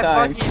one more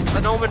time. Buckies,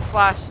 an omen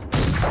flash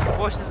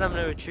forces them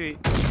to retreat.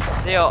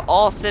 They are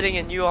all sitting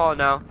in U-Haul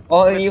now.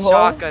 All in with U-Haul?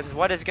 shotguns.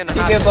 What is gonna I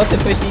think happen? they're about to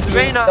push CT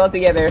Reyna all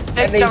together. And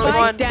takes they down push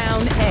one.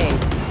 Down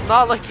A.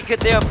 Not looking good.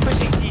 They are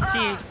pushing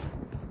CT.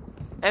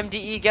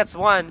 MDE gets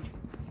one.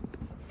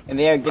 And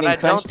they are But getting I don't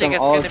crunched think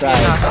from it's all gonna be sides.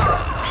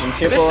 enough. And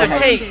triple Mr. has-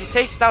 Tate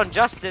takes down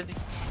Justin.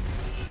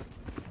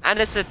 And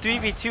it's a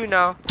 3v2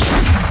 now.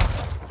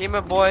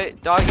 Gamer Boy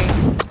dogging.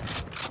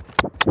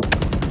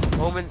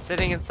 Omen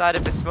sitting inside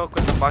of his smoke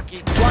with the Bucky.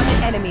 One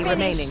enemy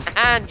remaining.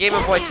 And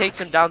Gamer Boy takes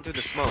him down through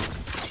the smoke.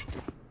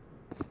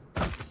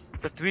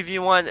 The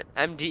 3v1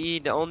 MDE,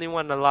 the only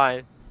one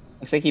alive.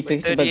 Looks like he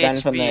picks up a 30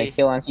 gun from the HP.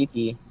 kill on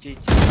CT.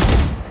 Takes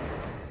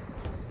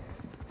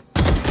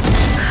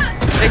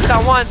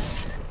down one.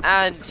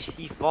 And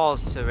he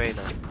falls to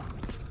Reyna.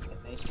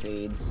 Nice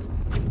trades.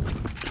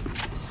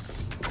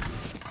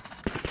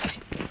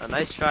 A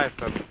nice try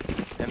from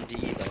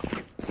MDE though.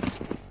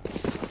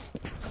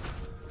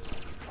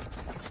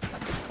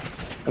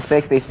 Looks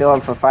like they still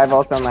have 5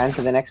 ults online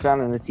for the next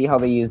round, and let's see how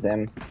they use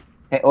them.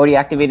 They already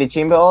activated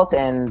Chamber ult,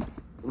 and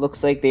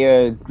looks like they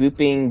are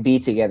grouping B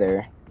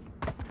together.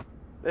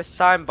 This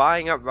time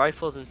buying up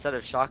rifles instead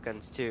of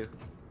shotguns too.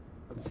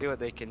 Let's see what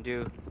they can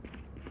do.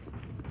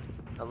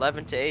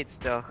 11-8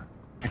 still.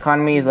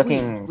 Economy is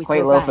looking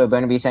quite low for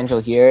Burnaby Central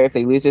here. If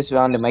they lose this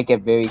round, it might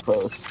get very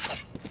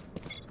close.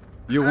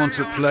 You want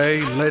to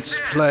play? Let's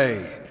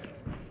play.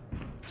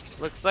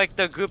 Looks like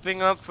they're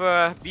grouping up for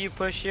a B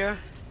push here.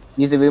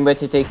 Use the Roomba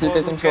to take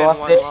hookah control off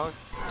one it. long.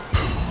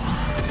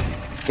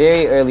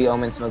 Very early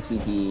Omen smoke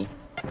CT.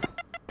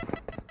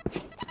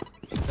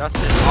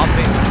 Justin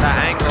hopping that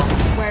angle.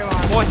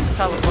 Forced to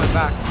teleport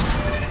back.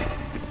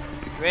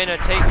 Reyna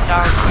takes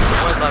down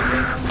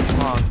Wardlover.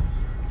 Long.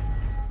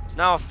 It's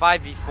now a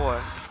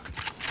 5v4.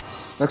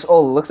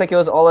 Looks like it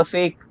was all a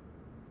fake.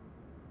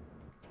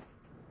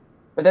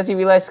 But does he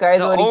realize Sky is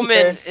The already Omen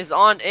here? is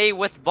on A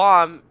with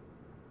bomb.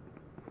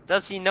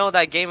 Does he know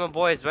that Gamer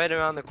Boy is right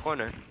around the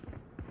corner?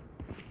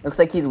 Looks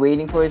like he's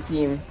waiting for his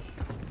team.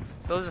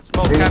 Those are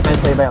smoke Very cabin.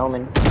 nice play by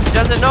Omen. He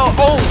doesn't know.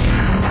 Oh!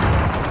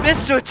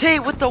 Mr.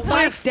 Tate with the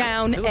whiff!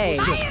 Down A.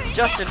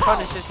 Justin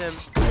punishes him.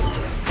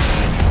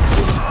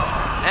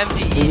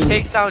 MDE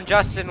takes down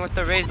Justin with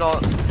the raise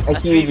ult. A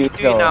huge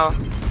 3v3 though. now.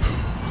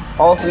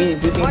 All 3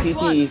 grouping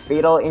CT.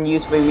 Fatal in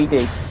use for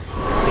retake.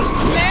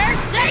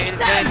 Fade is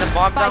getting the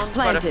bomb down,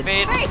 but a planted.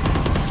 fade.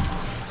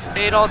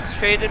 Fade ult's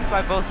traded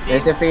by both teams.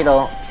 There's a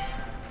fatal.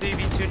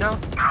 3v2 now.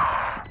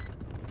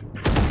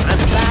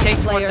 MDE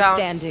takes one Player down.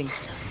 standing.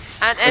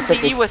 And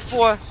MDE with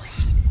 4.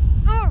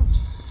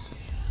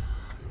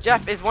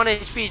 Jeff is 1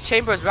 HP.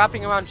 Chambers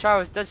wrapping around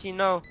showers. Does he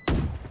know?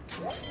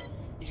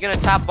 He's gonna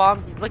tap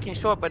bomb. He's looking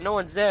short, but no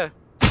one's there.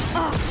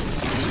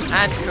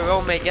 And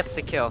Kurome gets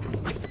the kill.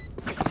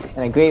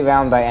 And a great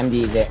round by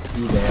MD there.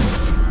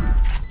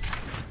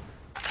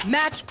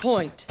 Match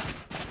point.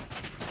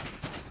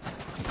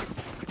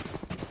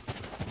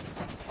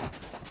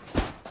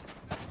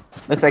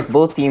 Looks like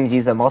both teams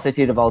use a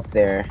multitude of ults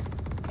there.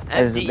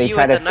 As they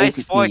try to with a nice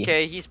fake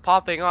 4K, he's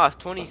popping off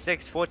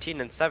 26,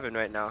 14, and 7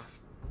 right now.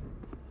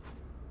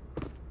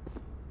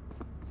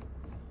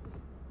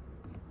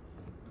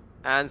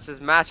 And this is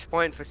match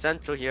point for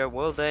Central here.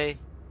 Will they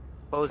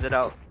close it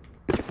out?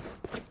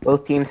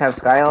 Both teams have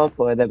Sky ult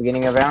for the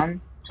beginning of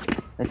round.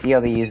 Let's see how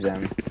they use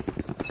them.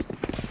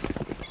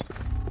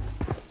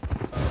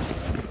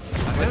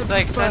 Looks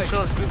like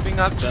Central is grouping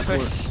up to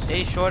push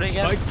A short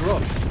again.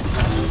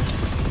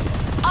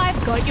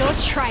 I've got your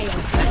trail.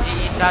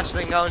 He's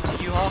satcheling out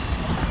into U-Haul.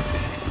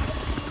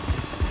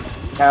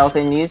 Sky ult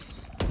in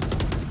use.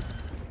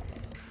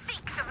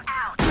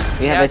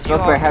 We have a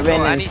smoke for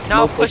Heaven and he's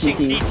now smoke for pushing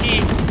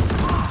CT.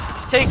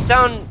 Takes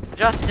down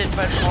Justin,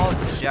 but falls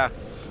to Jeff.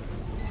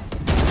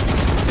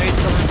 He's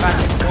coming back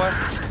and forth.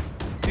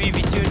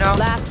 3v2 now.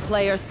 Last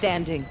player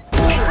standing.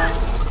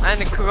 And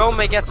the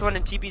Kurome gets one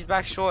and TP's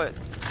back short.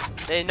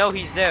 They know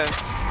he's there.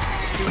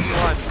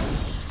 2v1.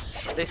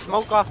 They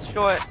smoke off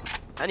short.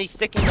 And he's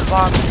sticking the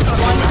bomb.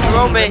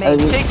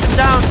 Kurome takes him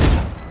down.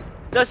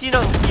 Does he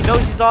know? He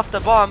knows he's off the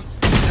bomb.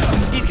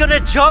 He's gonna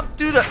jump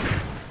through the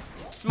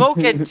smoke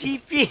and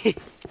TP.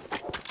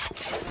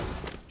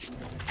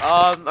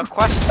 A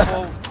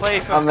questionable play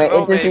from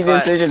Kurome, interesting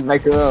decision by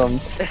Kurome.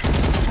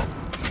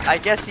 I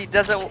guess he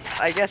doesn't.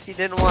 I guess he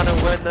didn't want to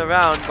win the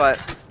round, but.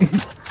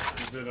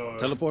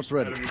 Teleport's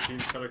ready.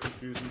 Kind of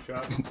confused in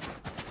chat.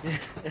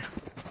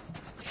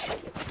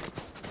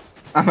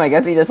 I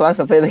guess he just wants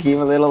to play the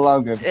game a little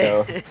longer,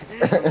 so.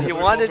 He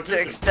wanted to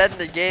extend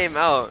the game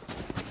out.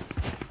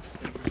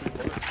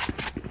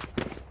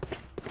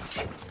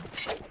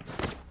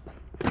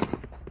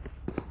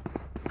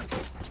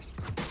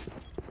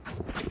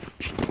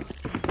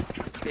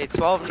 Okay,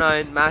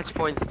 12-9, match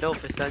point still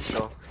for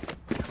Central.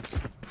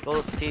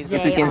 Both teams.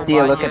 If we can see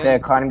a look at the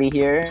economy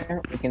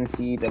here, we can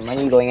see the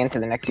money going into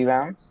the next few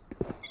rounds.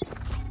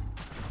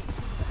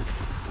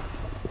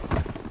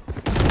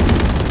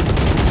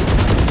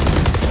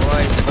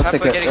 Looks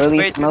like an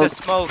early smoke.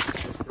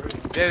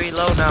 Very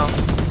low now.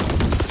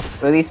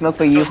 Early smoke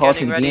for U-Haul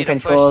to gain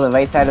control of the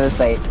right side of the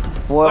site.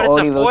 Four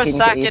already rotating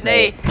to A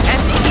site.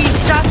 And he's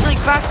satchling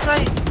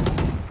backside.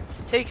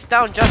 Takes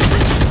down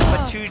Justin,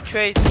 but 2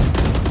 trades.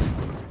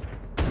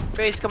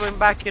 Trades coming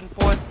back and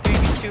forth.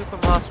 3v2 from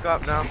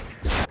Moscrop now.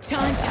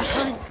 Time to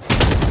hunt.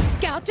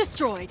 Scout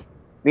destroyed.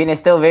 Green is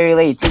still very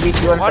late.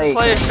 2v2 on site. One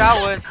player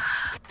showers.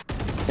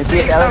 Let's see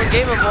if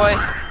Gamer Boy.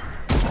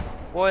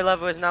 Boy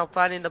Lever is now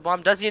planting the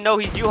bomb. Does he know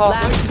he's U-Haul?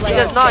 He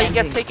does not. He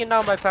gets taken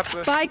down by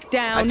Pepper. Spike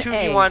down. A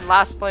 2v1.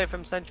 Last player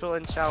from Central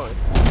in showers.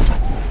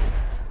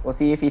 We'll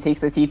see if he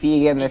takes the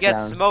TP again this round.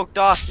 He gets smoked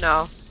off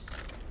now.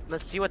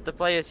 Let's see what the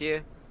players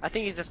here. I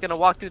think he's just gonna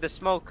walk through the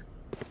smoke.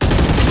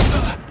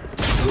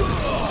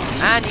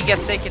 And he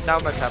gets taken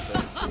down by Pepper.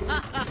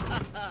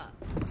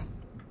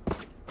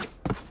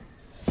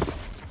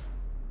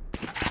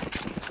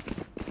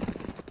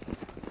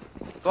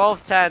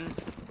 $12-10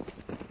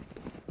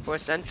 for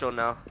Central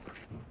now.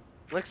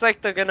 Looks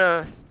like they're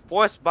gonna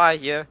force buy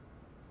here.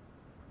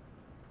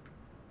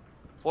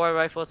 4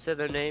 rifles to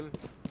their name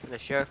and a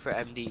share for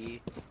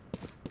MDE.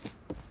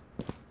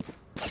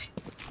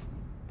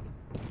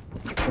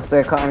 Looks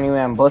like economy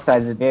on both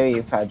sides is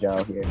very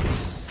fragile here.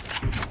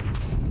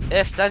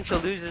 If Central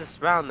loses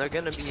this round, they're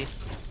gonna be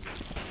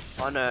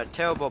on a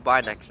terrible bye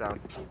next round.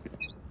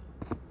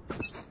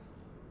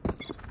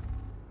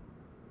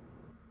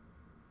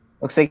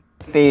 Looks like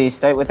they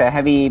start with a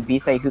heavy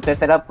B-side hookah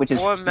setup, which is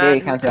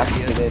very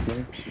counteractive to their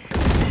team.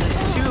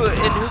 There's 2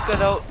 in hookah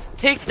though.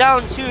 Take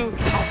down 2.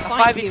 A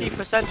 5v3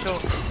 for Central.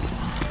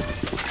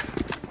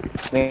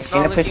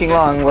 Reyna pushing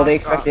long. Will they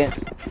expect it?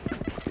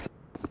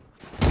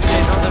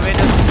 Okay,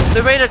 no,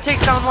 the Raider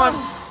takes down 1.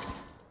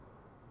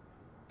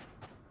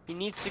 He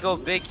needs to go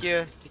big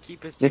here to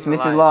keep his team This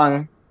misses alive.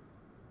 long.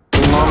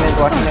 The moment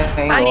watching the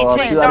And angle. he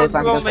takes down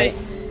Kurome.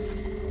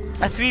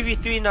 A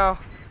 3v3 now.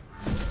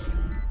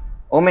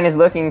 Omen is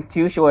looking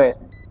too short.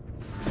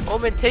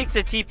 Omen takes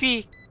a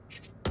TP.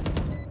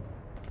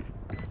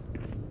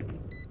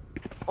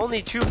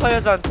 Only 2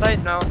 players on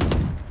site now.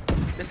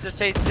 Mr.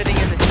 Tate sitting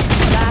in the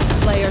TP. Last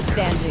player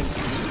standing.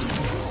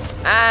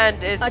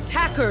 And it's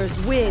attackers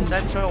win.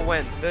 Central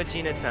wins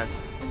 13-10.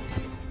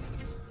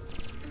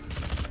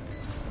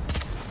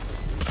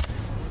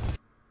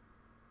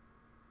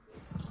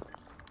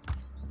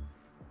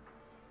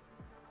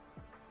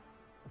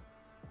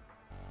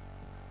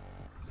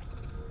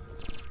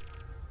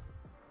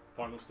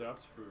 Final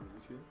stats for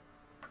this game.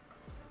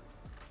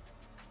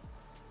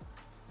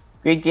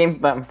 Great game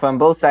from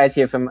both sides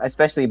here, from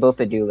especially both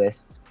the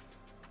duelists.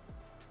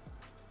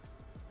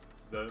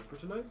 Is that it for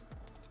tonight?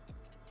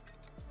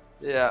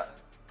 Yeah.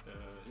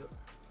 Yep.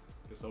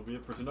 Guess that'll be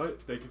it for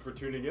tonight. Thank you for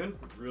tuning in.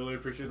 Really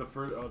appreciate the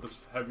first,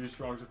 this heavy,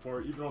 strong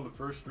support, even on the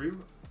first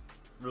stream.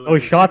 really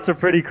shots are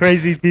pretty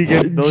crazy,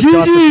 Tegan. Those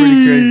shots are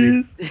pretty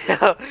crazy.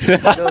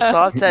 No,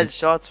 top 10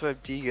 shots from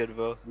Tegan,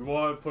 bro. We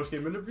want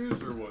post-game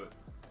interviews or what?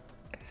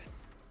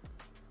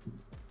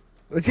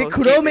 Let's get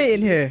Kurome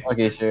in here.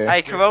 Okay, sure.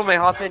 Hey, Kurome,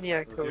 hop in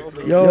here.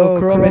 Kurome. Yo,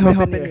 Kurome,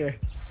 hop in here.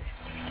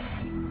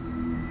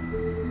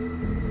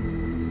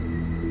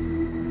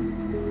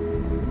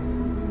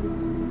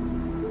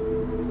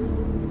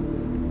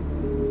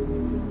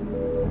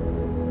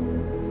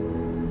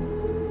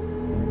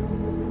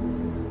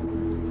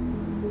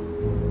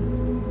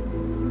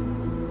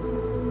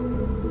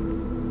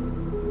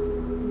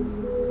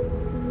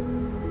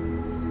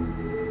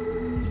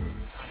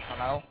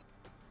 Hello?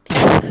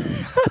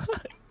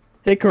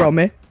 Hey,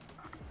 Kurome.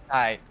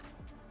 Hi.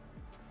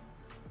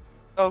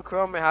 So,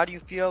 Kurome, how do you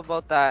feel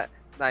about that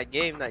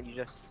game that you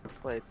just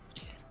played?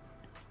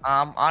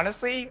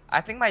 Honestly,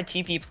 I think my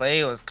TP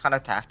play was kind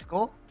of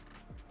tactical.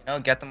 You know,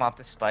 get them off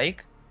the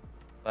spike.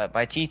 But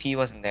my TP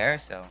wasn't there,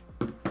 so.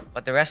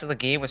 But the rest of the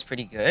game was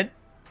pretty good.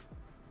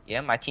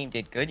 Yeah, my team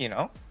did good, you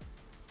know.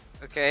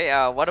 Okay,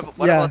 what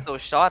about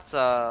those shots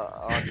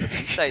on the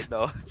B site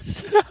though?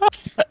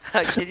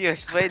 Can you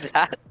explain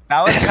that?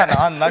 That was kind of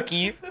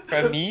unlucky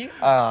for me.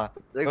 Like,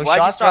 Those why'd you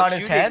shots were stop on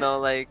his shooting, head. though?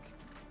 Like,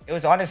 it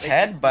was on his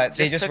head, but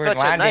they just took weren't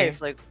out your landing.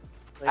 knife, like,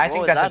 I what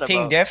think was that's that a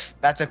ping about? diff.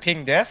 That's a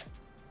ping diff.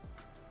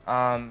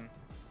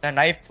 The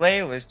knife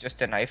play was just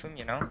to knife him,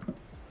 you know.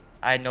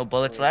 I had no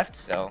bullets left,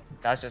 so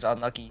that's just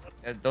unlucky.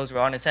 Those were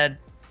on his head.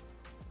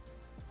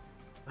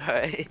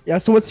 Alright. Yeah,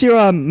 so what's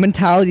your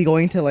mentality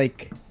going to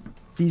like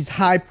these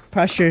high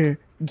pressure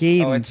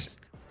games? Oh, it's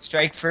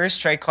strike first,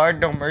 strike hard,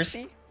 no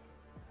mercy.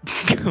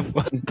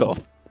 What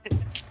the?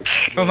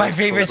 For my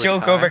favorite show,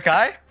 Cobra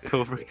Kai.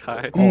 Cobra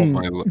Kai. Oh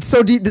my lord.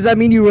 So does that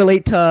mean you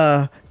relate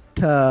to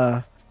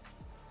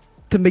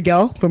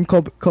Miguel from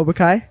Cobra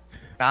Kai?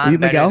 Nah, Are I'm you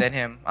better Miguel? than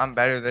him. I'm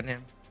better than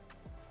him.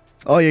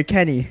 Oh, you're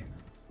Kenny.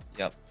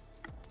 Yep.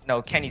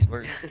 No, Kenny's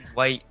worse. He's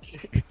white.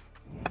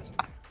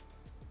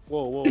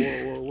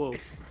 Whoa.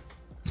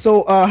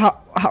 So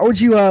how would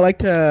you like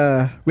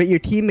to rate your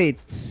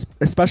teammates,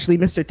 especially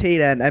Mr.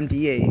 Tate and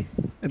MDE?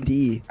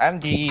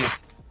 MDE is,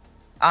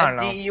 I don't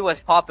know. MDE was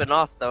popping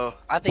off though.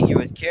 I think he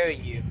was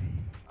carrying you.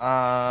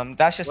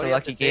 That's just What a do you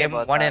have lucky to say game.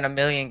 about 1 that? in a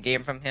million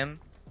game from him.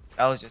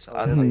 That was just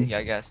Mhm. unlucky,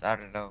 I guess. I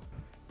don't know.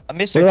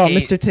 Mr. What about Tate.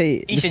 Mr.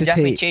 Tate? He should Mr.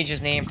 definitely Tate. change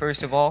his name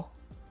first of all.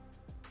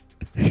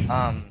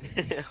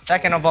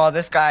 Second of all,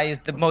 this guy is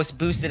the most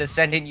boosted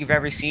ascendant you've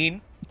ever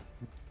seen.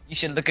 You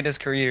should look at his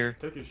career.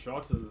 Taking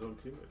shots at his own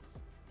teammates.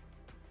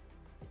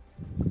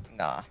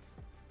 Nah.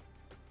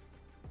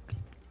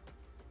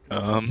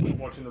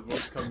 Watching the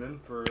votes come in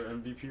for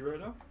MVP right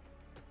now.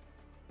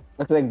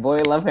 Looks like Boy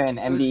Lover and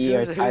MDE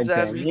are tied to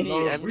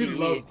MVP? him. We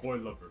love Boy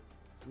Lover.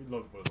 We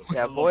love Boy Lover.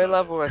 Yeah, Boy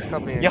Lover was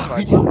coming in. Yo,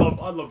 clutch.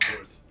 I love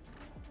boys.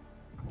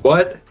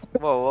 What?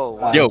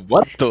 Whoa. Yo,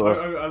 what the?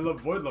 I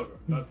love Boy Lover.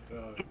 Not,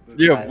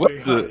 Yo, what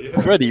the?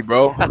 Freddy,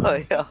 bro.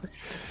 Oh, yeah.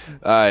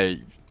 Alright,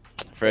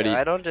 Freddy.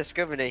 Yeah, I don't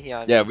discriminate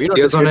here. Yeah, we don't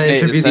You guys wanna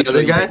discriminate. interview the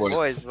Essentially, other guys?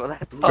 Boys, well,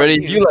 that's all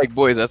Freddy, if you like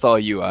boys, that's all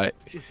you, alright?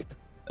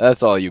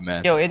 That's all you,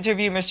 man. Yo,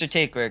 interview Mr.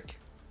 Tate quick.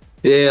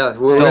 Yeah,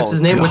 well, what's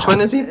his name? Which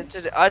one is he?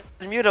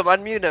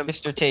 Unmute him.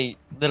 Mr. Tate,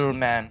 little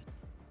man.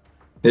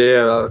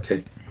 Yeah,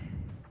 okay.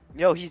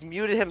 Yo, he's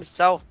muted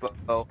himself,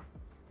 bro.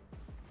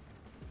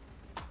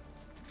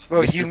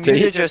 Bro, Mr. you Tate?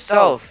 muted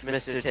yourself,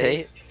 Mr.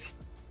 Tate.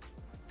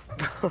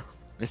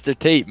 Mr.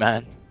 Tate,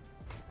 man.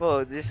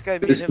 Bro, this guy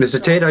muted Mr.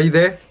 himself. Tate, are you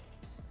there?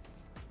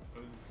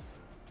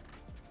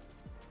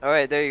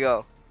 Alright, there you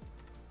go.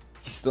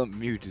 He's still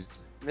muted.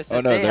 Mr.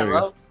 Oh, no, Tate, there we go.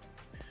 hello?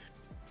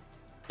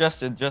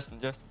 Justin.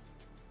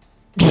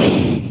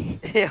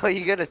 Yo,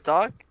 you gonna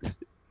talk?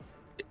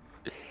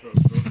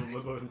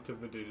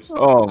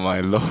 Oh my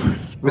lord.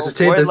 Mr.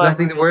 Tate, there's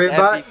nothing to worry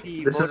about.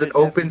 This is an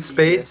open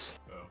space.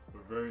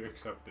 We're very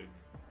accepting.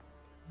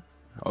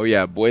 Oh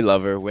yeah, Boy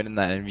Lover winning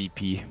that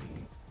MVP.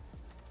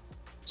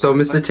 So,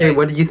 Mr. Tate,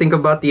 what did you think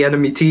about the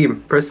enemy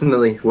team?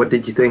 Personally, what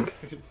did you think?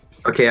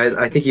 Okay,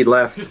 I think he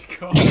left.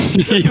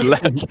 He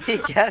left.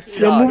 Yeah,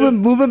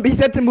 move him. He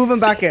said to move him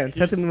back in.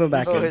 Said to move him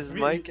back Oh, in. his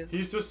mic is...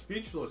 He's just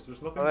speechless.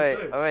 There's nothing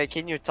to say. Alright,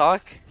 can you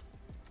talk?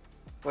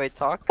 Wait,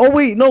 talk? Oh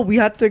wait, no, we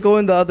had to go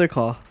in the other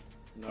call.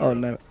 Oh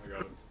no. I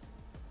got him.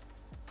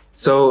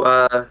 So,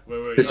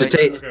 Wait, Mr.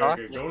 Tate.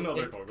 Okay, go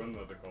another call.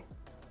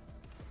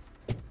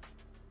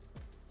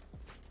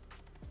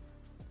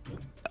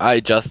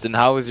 Alright, Justin,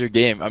 how was your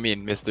game? I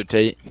mean, Mr.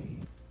 Tate.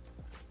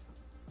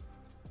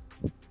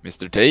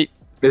 Mr. Tate?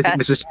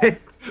 Mr. Tate.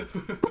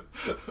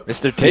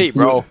 Mr. Tate,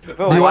 bro. Do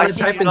you want to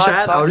type in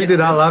chat? I'll read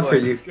it out loud for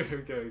you.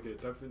 Okay,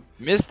 type in.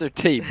 Mr.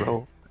 Tate,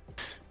 bro.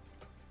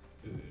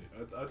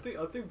 I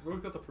think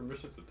Brooke got the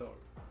permission to talk.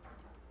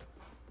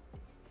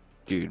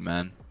 Dude,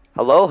 man.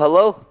 Hello?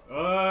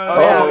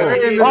 Oh,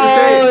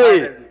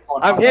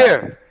 I'm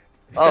here.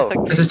 Oh,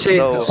 Mr.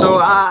 Tate,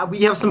 so we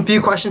have some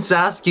few questions to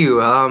ask you.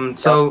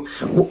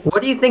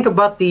 What do you think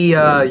about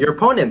the your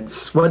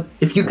opponents? What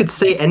if you could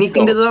say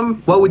anything to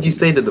them? What would you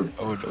say to them?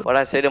 What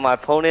I say to my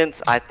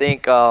opponents, I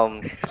think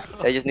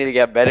they just need to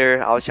get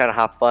better. I was trying to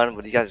have fun,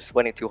 but these guys are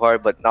sweating too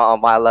hard, but not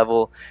on my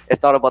level.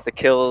 It's not about the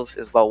kills,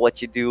 it's about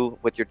what you do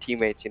with your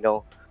teammates, you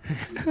know.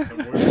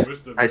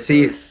 I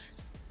see.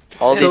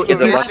 All these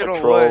kids are a bunch of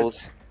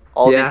trolls.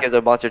 All these kids are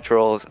a bunch of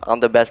trolls. I'm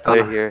the best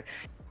player here.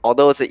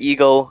 Although it's an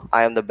ego,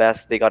 I am the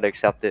best. They gotta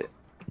accept it.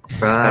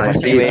 And my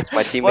teammates.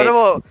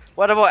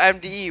 What about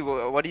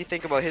MDE? What do you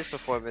think about his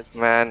performance?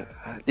 Man,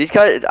 these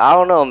guys, I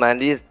don't know, man.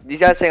 These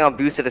guys saying I'm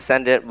boosted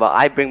ascendant, but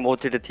I bring more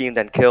to the team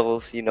than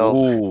kills, you know.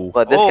 Ooh.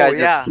 But this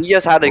guy he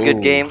just had a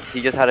good game. He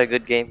just had a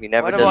good game. He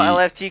never What does. about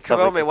LFT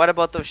Karome? What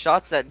about those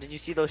shots? Did you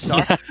see those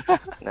shots?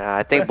 Nah,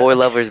 I think Boy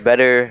Lover's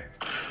better.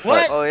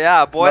 What? Oh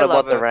yeah, Boy It's not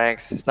Lover. about the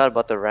ranks. It's not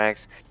about the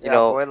ranks. You Yeah,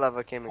 know, Boy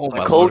Lover came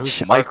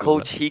in. my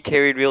coach, he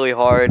carried really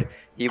hard.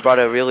 He brought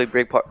a really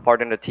big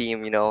part in the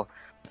team. You know,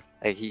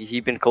 like he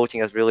been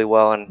coaching us really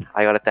well, and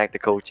I gotta thank the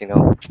coach. You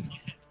know.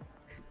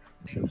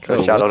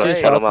 So shout out,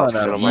 shout him out.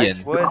 Nice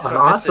words from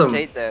Awesome. Mr.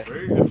 Tate there.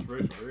 Very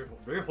inspirational,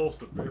 very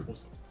wholesome, very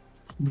wholesome.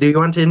 Do you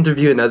want to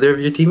interview another of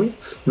your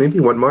teammates? Maybe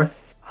one more.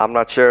 I'm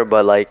not sure,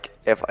 but like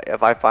if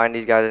I find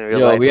these guys in real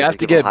life, we have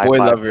to get Boy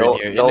Lover in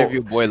here. No,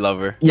 Interview Boy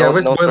Lover. Yeah,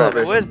 where's Boy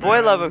Lover? Where's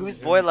Boy Lover? Who's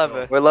Boy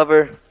Lover? Boy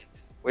Lover.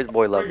 Where's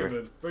Boy Lover?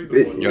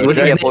 Yo, Let's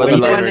get Boy Which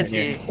Lover one in is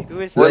here. he? Who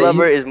is Boy he?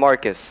 Lover is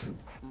Marcus.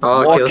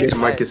 Oh, okay, let's get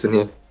Marcus in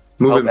here.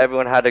 Move Hope him.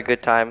 everyone had a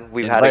good time.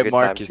 We've had a good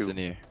Marcus time too. in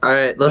here.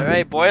 Alright, let's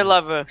Alright, Boy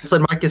Lover.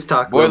 let Marcus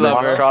talk. Boy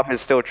Lover. Moscrop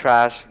is still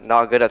trash.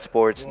 Not good at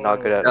sports.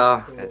 Not good at.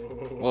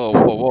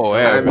 Whoa,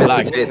 hey, Alright,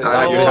 relax. Mr. Tate. No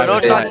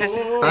Alright,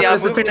 toxicity. I'm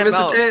Mr. moving Tate, him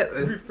out.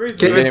 Mr. Tate.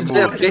 Okay, Mr.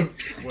 Tate, okay.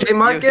 Okay,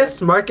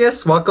 Marcus,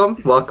 welcome.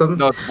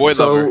 No, it's Boy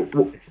Lover.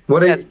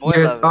 What are Yeah, it's Boy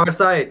your? Lover. Oh,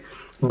 sorry,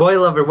 Boy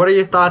Lover. What are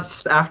your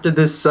thoughts after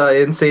this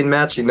insane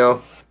match? You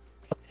know.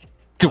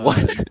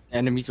 What?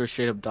 Enemies were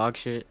straight up dog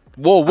shit.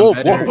 Whoa.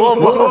 Keep it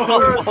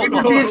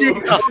PG.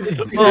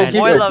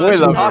 Boy Lover.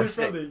 Lover.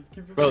 Toxic.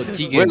 Bro, Boy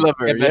Tegan,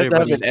 Lover, get you have better, to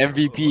have buddy. an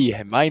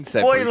MVP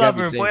mindset. Boy You can't be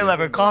Lover, saying Boy that.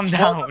 Lover, calm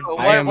down.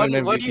 I am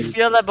an What do you MVP.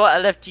 feel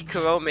about LFT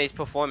Karome's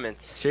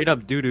performance? Straight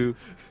up doo-doo.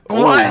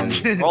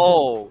 What?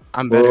 Oh.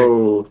 I'm better.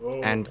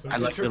 Oh, And so I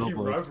like your little team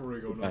boys.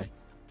 rivalry going on.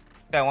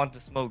 Bye. I want to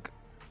smoke.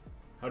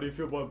 How do you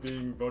feel about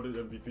being voted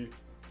MVP?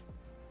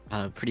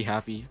 Pretty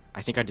happy.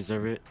 I think I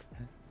deserve it.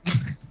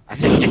 I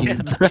think.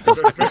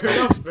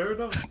 Fair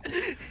enough.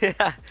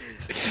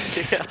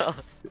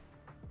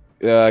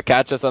 Yeah.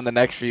 Catch us on the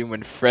next stream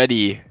when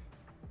Freddy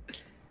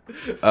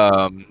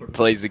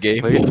plays the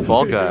game. Plays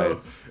Fall Guy.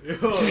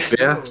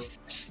 Yeah.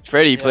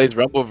 Freddy plays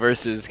Rumble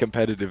versus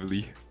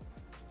competitively.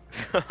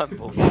 Yo,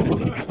 I'm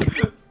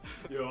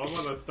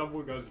on a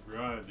stumble guy's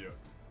grind, yo.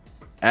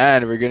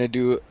 And we're gonna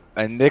do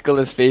a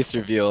Nicholas face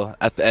reveal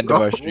at the end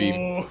of our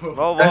stream.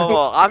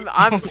 Whoa.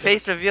 I'm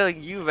face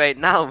revealing you right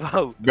now,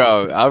 bro.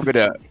 Bro, I'm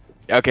gonna.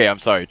 Okay, I'm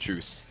sorry,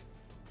 truce.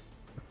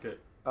 Okay.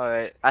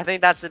 Alright, I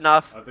think that's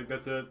enough. I think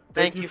that's it.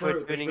 Thank you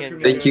for tuning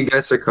in. Thank you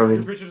guys for coming.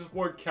 Appreciate the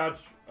support. Catch.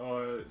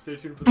 Stay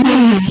tuned for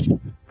the.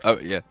 Oh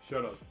yeah.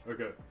 Shut up.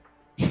 Okay.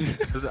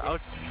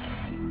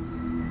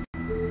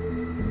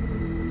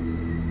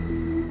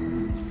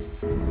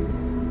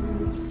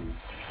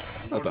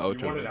 Not the You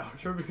outro. wanted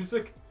outro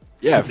music?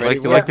 Yeah, Freddy.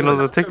 Like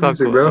another TikTok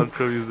Music, bro.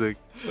 outro music.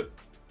 I'm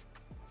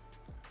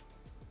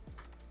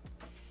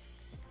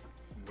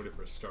waiting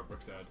for a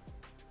Starbucks ad.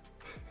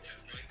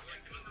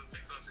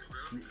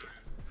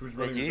 Who's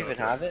running Do you this even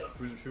outro? have it?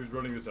 Who's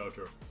running this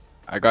outro?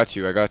 I got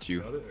you. Got it?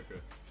 Okay.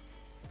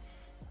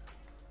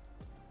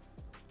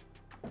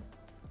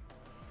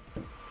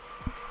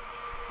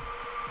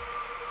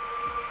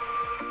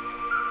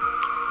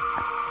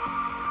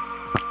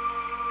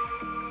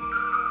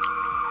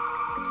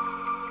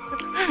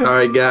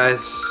 Alright,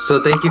 guys.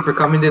 So thank you for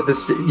coming to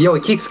this. Yo,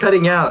 it keeps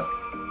cutting out.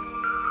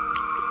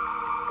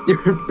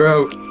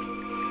 Bro.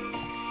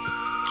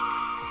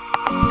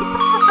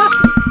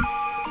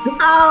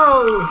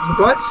 Ow!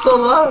 What's so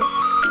loud?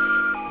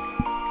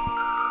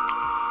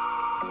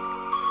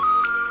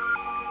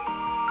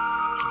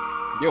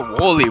 Yo,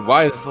 Wooly,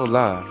 why is it so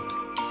loud?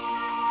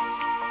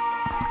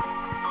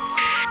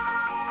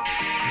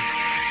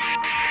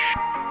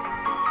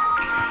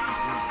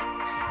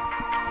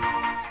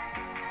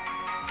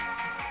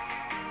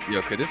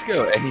 Yo, could this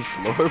go any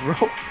slower,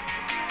 bro?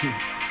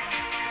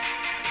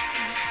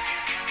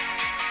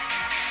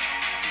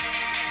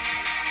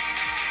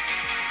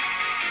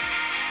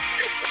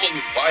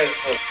 Why is it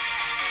so...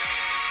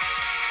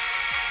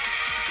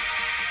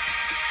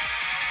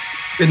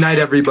 Good night,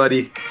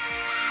 everybody.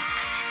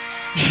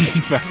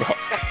 Bro.